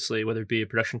seriously, whether it be a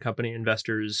production company,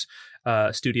 investors,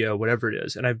 studio, whatever it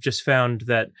is. And I've just found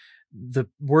that the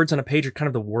words on a page are kind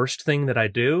of the worst thing that I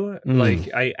do. Like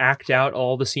I act out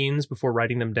all the scenes before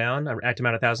writing them down. I act them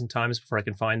out 1,000 times before I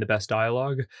can find the best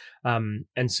dialogue.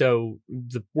 And so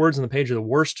the words on the page are the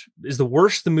worst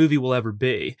the movie will ever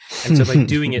be. And so by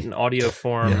doing it in audio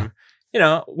form,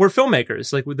 we're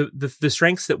filmmakers. Like the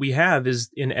strengths that we have is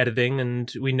in editing,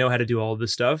 and we know how to do all of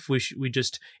this stuff.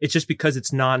 It's just because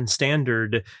it's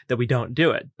non-standard that we don't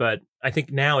do it. But I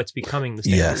think now it's becoming the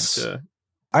standard. Yes.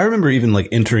 I remember even like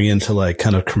entering into like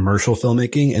kind of commercial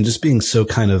filmmaking and just being so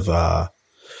kind of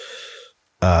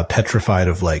petrified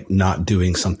of like not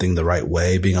doing something the right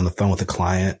way, being on the phone with a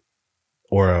client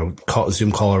or a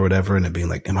Zoom call or whatever, and it being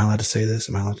like, am I allowed to say this?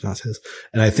 Am I allowed to not say this?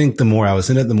 And I think the more I was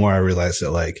in it, the more I realized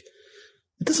that like,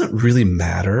 it doesn't really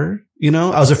matter. I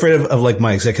was afraid of like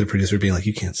my executive producer being like,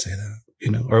 you can't say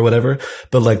that, or whatever.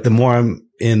 But like the more I'm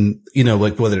in,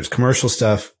 like whether it's commercial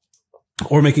stuff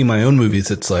or making my own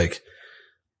movies, it's like,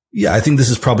 yeah, I think this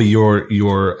is probably your,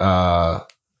 I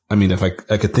mean, if I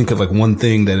could think of like one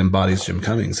thing that embodies Jim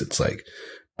Cummings, it's like,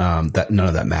 that none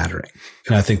of that mattering.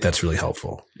 And I think that's really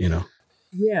helpful,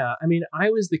 Yeah, I mean, I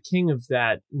was the king of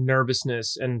that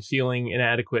nervousness and feeling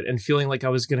inadequate and feeling like I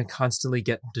was going to constantly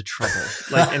get into trouble.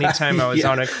 Like anytime I was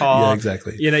on a call, Yeah,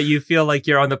 exactly. you feel like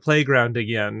you're on the playground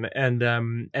again.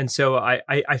 And so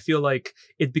I feel like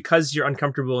it, because you're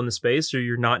uncomfortable in the space, or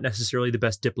you're not necessarily the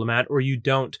best diplomat, or you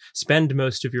don't spend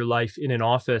most of your life in an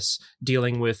office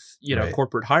dealing with, Right.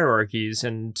 corporate hierarchies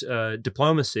and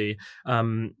diplomacy.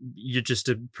 You're just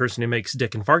a person who makes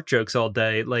dick and fart jokes all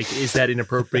day. Like, is that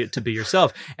inappropriate to be yourself?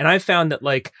 And I found that,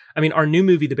 our new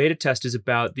movie, The Beta Test, is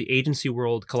about the agency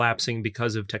world collapsing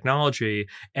because of technology.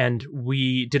 And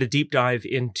we did a deep dive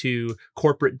into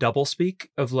corporate doublespeak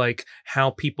of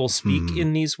how people speak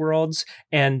in these worlds.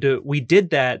 And we did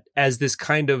that as this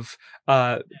kind of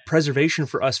preservation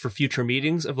for us for future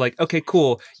meetings of okay,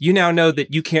 cool. You now know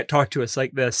that you can't talk to us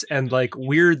like this. And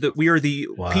we are the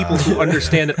people who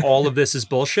understand that all of this is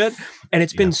bullshit. And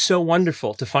it's been so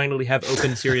wonderful to finally have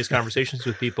open, serious conversations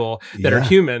with people that are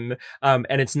human.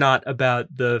 And it's not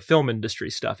about the film industry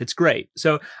stuff. It's great.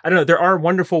 So I don't know. There are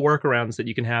wonderful workarounds that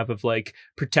you can have of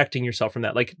protecting yourself from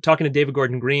that. Like talking to David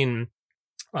Gordon Green,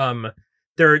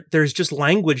 there's just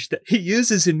language that he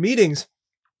uses in meetings.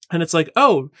 And it's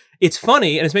oh, it's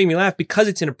funny and it's making me laugh because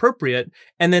it's inappropriate.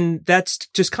 And then that's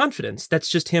just confidence. That's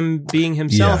just him being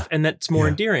himself. And that's more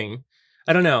endearing.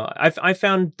 I don't know. I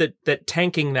found that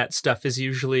tanking that stuff is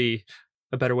usually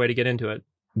a better way to get into it.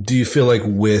 Do you feel like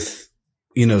with,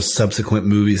 subsequent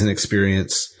movies and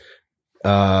experience,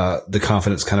 the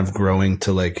confidence kind of growing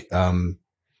to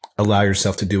allow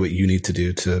yourself to do what you need to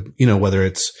do to, whether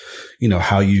it's,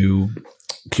 how you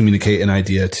communicate an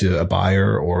idea to a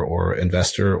buyer or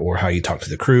investor, or how you talk to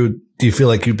the crew? Do you feel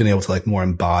like you've been able to more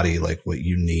embody what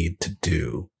you need to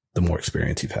do the more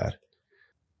experience you've had?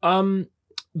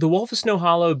 The Wolf of Snow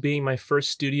Hollow being my first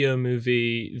studio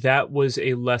movie, that was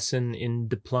a lesson in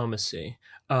diplomacy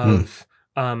of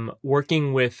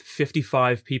working with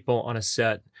 55 people on a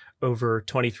set over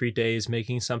 23 days,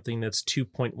 making something that's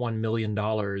 $2.1 million,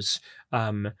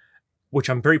 which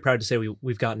I'm very proud to say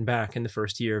we've gotten back in the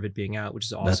first year of it being out, which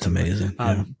is awesome. That's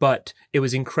amazing. But it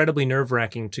was incredibly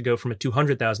nerve-wracking to go from a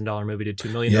 $200,000 movie to a $2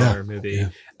 million movie,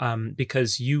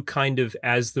 because you kind of,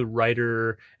 as the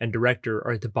writer and director,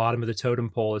 are at the bottom of the totem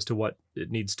pole as to what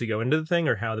it needs to go into the thing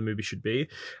or how the movie should be.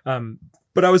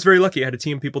 But I was very lucky. I had a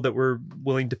team of people that were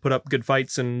willing to put up good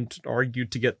fights and argue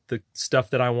to get the stuff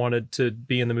that I wanted to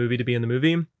be in the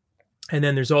movie. And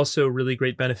then there's also really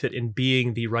great benefit in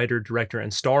being the writer, director,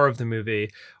 and star of the movie,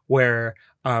 where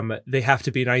they have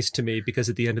to be nice to me, because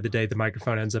at the end of the day, the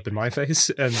microphone ends up in my face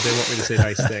and they want me to say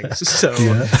nice things. So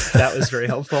that was very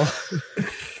helpful.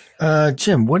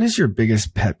 Jim, what is your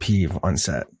biggest pet peeve on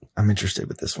set? I'm interested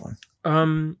with this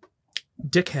one.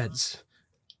 Dickheads.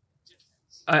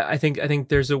 I think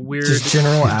there's a weird just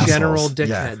general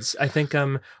dickheads. Yeah. I think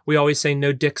we always say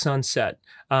no dicks on set.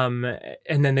 And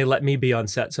then they let me be on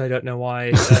set, so I don't know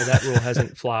why that rule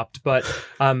hasn't flopped. But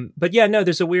yeah, no,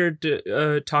 there's a weird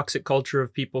toxic culture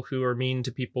of people who are mean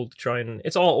to people to try and,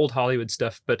 it's all old Hollywood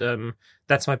stuff. But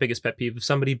that's my biggest pet peeve, of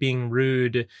somebody being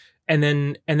rude and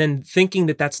then thinking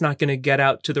that that's not going to get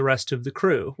out to the rest of the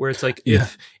crew. Where it's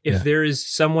if there is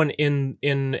someone in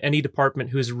any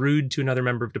department who is rude to another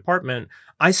member of department,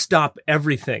 I stop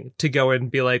everything to go and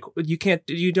be like,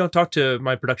 you don't talk to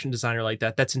my production designer like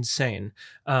that. That's insane.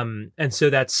 And so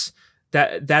that's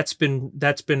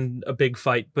been a big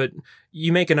fight. But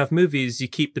you make enough movies, you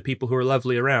keep the people who are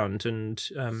lovely around, and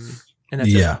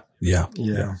that's it.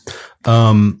 Yeah.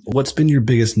 What's been your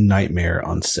biggest nightmare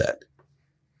on set?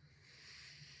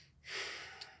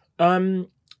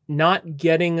 Not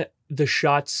getting the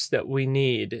shots that we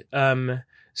need.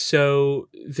 So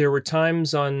there were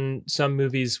times on some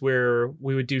movies where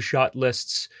we would do shot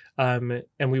lists, and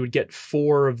we would get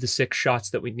 4 of the 6 shots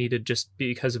that we needed just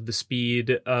because of the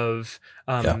speed of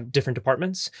different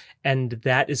departments. And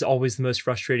that is always the most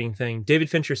frustrating thing.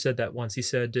 David Fincher said that once. He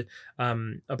said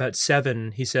about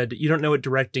 7, he said, you don't know what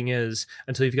directing is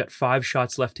until you've got 5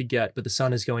 shots left to get, but the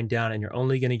sun is going down and you're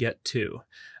only going to get 2.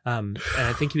 And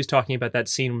I think he was talking about that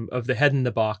scene of the head in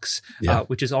the box,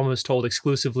 which is almost told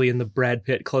exclusively in the Brad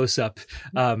Pitt close up.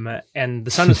 And the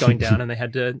sun was going down and they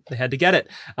had to get it.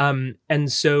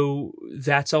 And so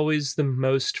that's always the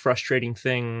most frustrating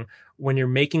thing when you're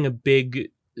making a big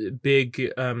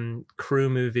crew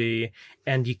movie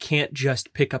and you can't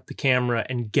just pick up the camera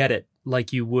and get it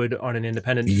like you would on an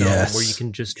independent film, where you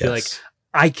can just be like,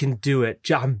 I can do it.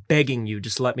 I'm begging you,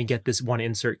 just let me get this one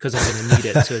insert because I'm going to need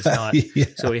it. So it's not,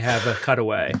 so we have a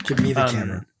cutaway. Give me the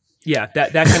camera. Yeah.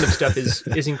 That kind of stuff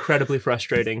is incredibly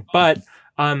frustrating, but,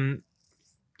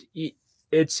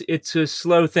 it's a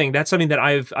slow thing. That's something that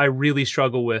I really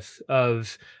struggle with,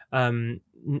 of,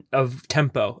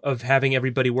 tempo, of having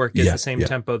everybody work at the same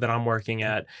tempo that I'm working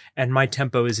at. And my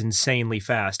tempo is insanely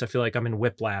fast. I feel like I'm in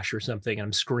Whiplash or something and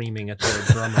I'm screaming at the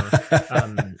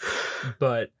drummer.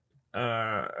 But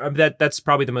that's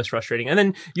probably the most frustrating. And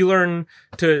then you learn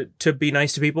to be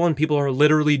nice to people, and people are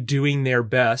literally doing their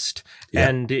best,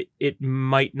 and it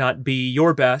might not be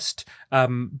your best,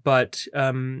 but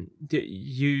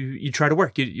you try to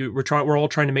work. We're all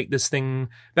trying to make this thing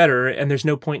better, and there's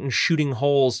no point in shooting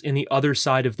holes in the other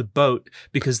side of the boat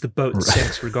because the boat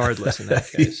sinks regardless in that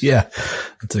case. Yeah,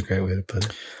 that's a great way to put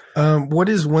it. What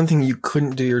is one thing you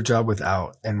couldn't do your job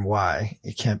without, and why?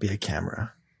 It can't be a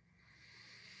camera.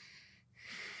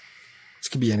 This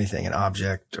could be anything, an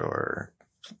object or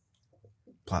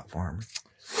platform.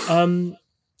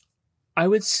 I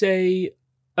would say,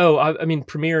 I mean,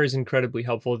 Premiere is incredibly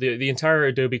helpful. The entire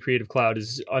Adobe Creative Cloud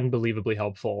is unbelievably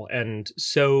helpful and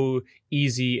so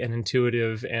easy and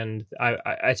intuitive. And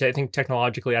I think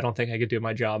technologically, I don't think I could do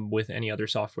my job with any other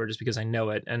software just because I know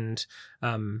it. And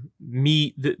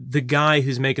the guy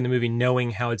who's making the movie knowing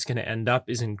how it's going to end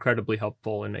up is incredibly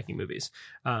helpful in making movies.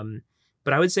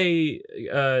 But I would say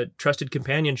trusted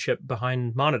companionship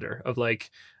behind monitor of like,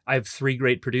 I have 3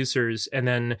 great producers. And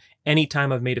then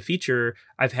anytime I've made a feature,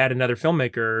 I've had another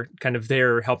filmmaker kind of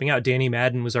there helping out. Danny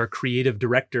Madden was our creative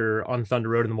director on Thunder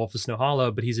Road and The Wolf of Snow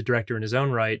Hollow, but he's a director in his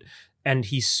own right. And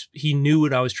he knew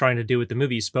what I was trying to do with the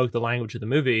movie. He spoke the language of the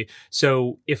movie.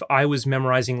 So if I was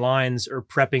memorizing lines or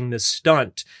prepping this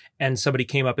stunt and somebody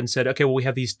came up and said, okay, well, we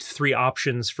have these 3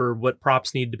 options for what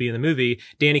props need to be in the movie,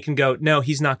 Danny can go, no,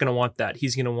 he's not going to want that.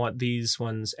 He's going to want these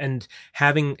ones. And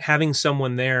having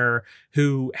someone there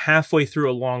who halfway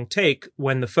through a long take,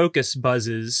 when the focus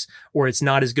buzzes or it's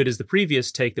not as good as the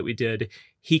previous take that we did,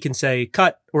 he can say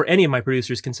cut, or any of my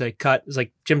producers can say cut. It's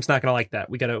like, Jim's not going to like that.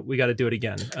 We gotta do it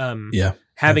again.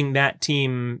 Having that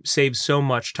team saves so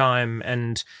much time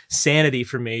and sanity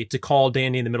for me to call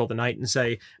Danny in the middle of the night and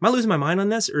say, am I losing my mind on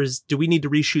this? Or do we need to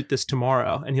reshoot this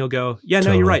tomorrow? And he'll go, yeah,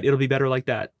 no, You're right. It'll be better like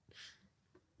that.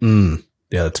 Yeah,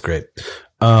 that's great.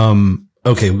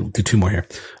 Okay. We'll do 2 more here.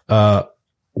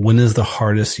 When is the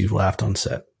hardest you've laughed on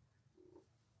set?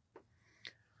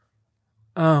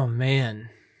 Oh man.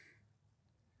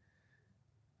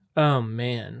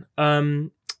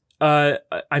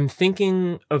 I'm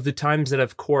thinking of the times that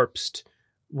I've corpsed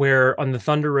where on the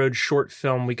Thunder Road short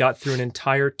film, we got through an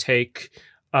entire take.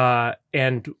 So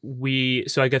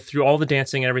I got through all the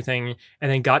dancing and everything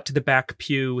and then got to the back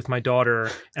pew with my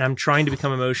daughter and I'm trying to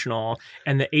become emotional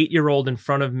and the 8-year-old in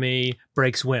front of me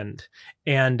breaks wind.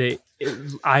 And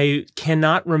I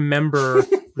cannot remember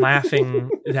laughing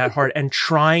that hard and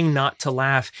trying not to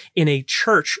laugh in a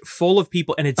church full of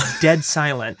people and it's dead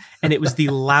silent. And it was the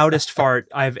loudest fart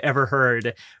I've ever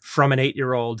heard from an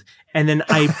 8-year-old. And then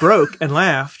I broke and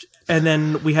laughed. And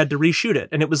then we had to reshoot it.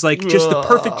 And it was like just the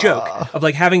perfect joke of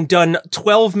like having done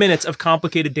 12 minutes of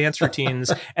complicated dance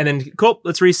routines and then, cool,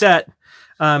 let's reset.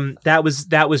 That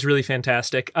was really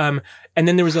fantastic. And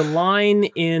then there was a line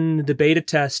in the beta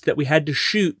test that we had to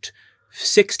shoot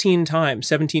 16 times,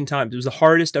 17 times. It was the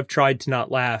hardest I've tried to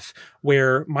not laugh,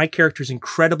 where my character is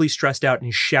incredibly stressed out and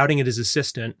he's shouting at his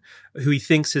assistant, who he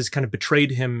thinks has kind of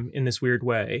betrayed him in this weird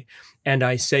way. And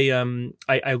I say,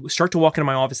 I start to walk into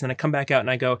my office and then I come back out and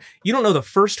I go, you don't know the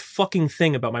first fucking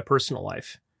thing about my personal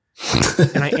life.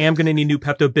 And I am going to need new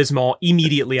Pepto-Bismol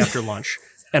immediately after lunch.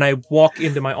 And I walk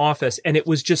into my office and it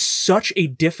was just such a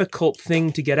difficult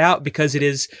thing to get out because it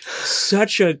is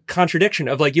such a contradiction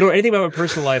of like, you don't know anything about my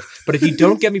personal life, but if you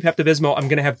don't get me Pepto-Bismol, I'm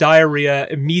going to have diarrhea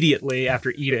immediately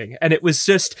after eating. And it was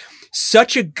just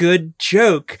such a good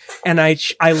joke. And I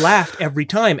laughed every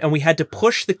time. And we had to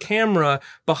push the camera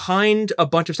behind a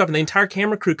bunch of stuff and the entire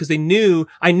camera crew, because I knew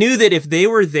that if they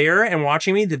were there and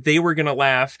watching me, that they were going to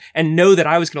laugh and know that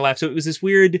I was going to laugh. So it was this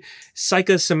weird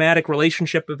psychosomatic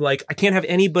relationship of like, I can't have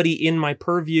anybody in my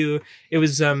purview. It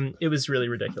was really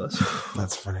ridiculous.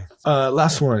 That's funny.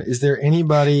 Last one. Is there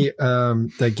anybody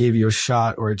that gave you a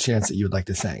shot or a chance that you would like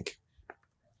to thank?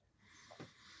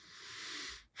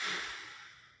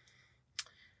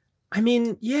 I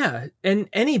mean, yeah, and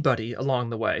anybody along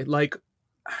the way. Like,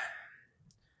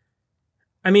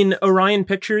 I mean, Orion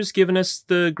Pictures giving us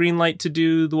the green light to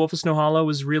do The Wolf of Snow Hollow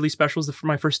was really special. It was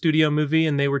my first studio movie,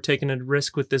 and they were taking a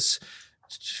risk with this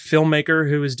filmmaker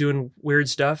who was doing weird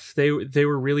stuff. They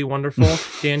were really wonderful.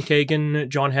 Dan Kagan,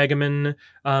 John Hegeman,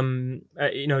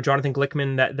 Jonathan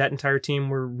Glickman, that entire team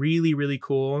were really, really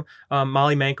cool.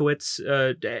 Molly Mankiewicz,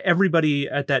 everybody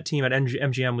at that team at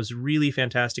MGM was really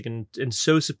fantastic and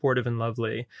so supportive and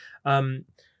lovely.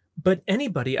 But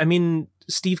anybody, I mean,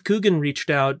 Steve Coogan reached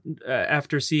out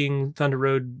after seeing Thunder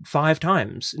Road 5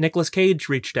 times. Nicolas Cage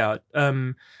reached out.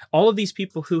 All of these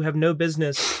people who have no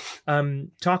business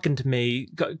talking to me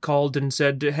called and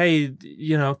said, "Hey,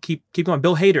 keep going."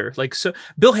 Bill Hader,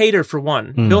 Bill Hader for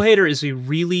one. Bill Hader is a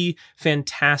really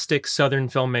fantastic Southern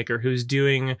filmmaker who's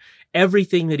doing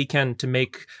everything that he can to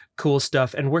make cool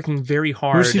stuff and working very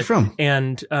hard. Where's he from?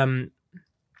 And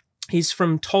he's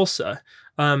from Tulsa.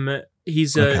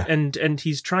 He's Okay. and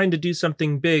he's trying to do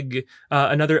something big,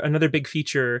 another big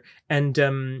feature, and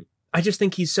I just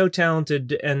think he's so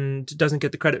talented and doesn't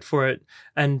get the credit for it.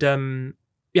 And I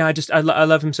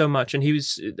love him so much. And he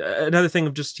was another thing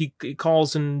of just he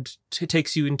calls and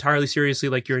takes you entirely seriously,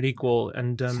 like you're an equal.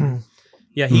 And David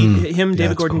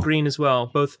Gordon cool. Green as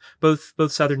well, both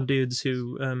Southern dudes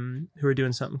who are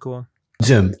doing something cool.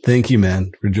 Jim, thank you,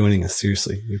 man, for joining us.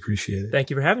 Seriously, we appreciate it. Thank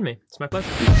you for having me. It's my pleasure.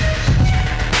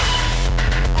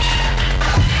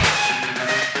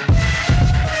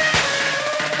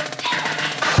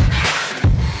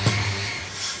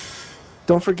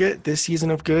 Don't forget, this season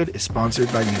of Good is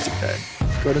sponsored by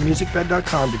MusicBed. Go to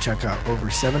musicbed.com to check out over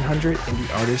 700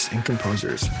 indie artists and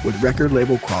composers with record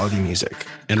label quality music.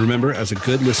 And remember, as a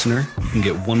Good listener, you can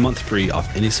get 1 month free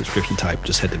off any subscription type.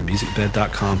 Just head to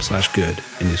musicbed.com/good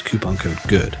and use coupon code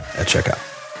GOOD at checkout.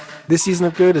 This season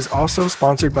of Good is also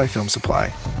sponsored by Film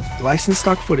Supply, licensed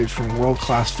stock footage from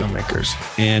world-class filmmakers.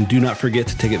 And do not forget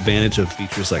to take advantage of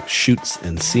features like shoots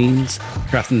and scenes,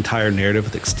 craft an entire narrative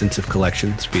with extensive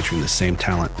collections featuring the same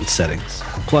talent and settings.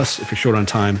 Plus, if you're short on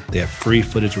time, they have free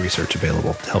footage research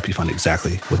available to help you find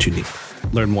exactly what you need.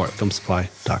 Learn more at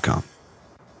filmsupply.com.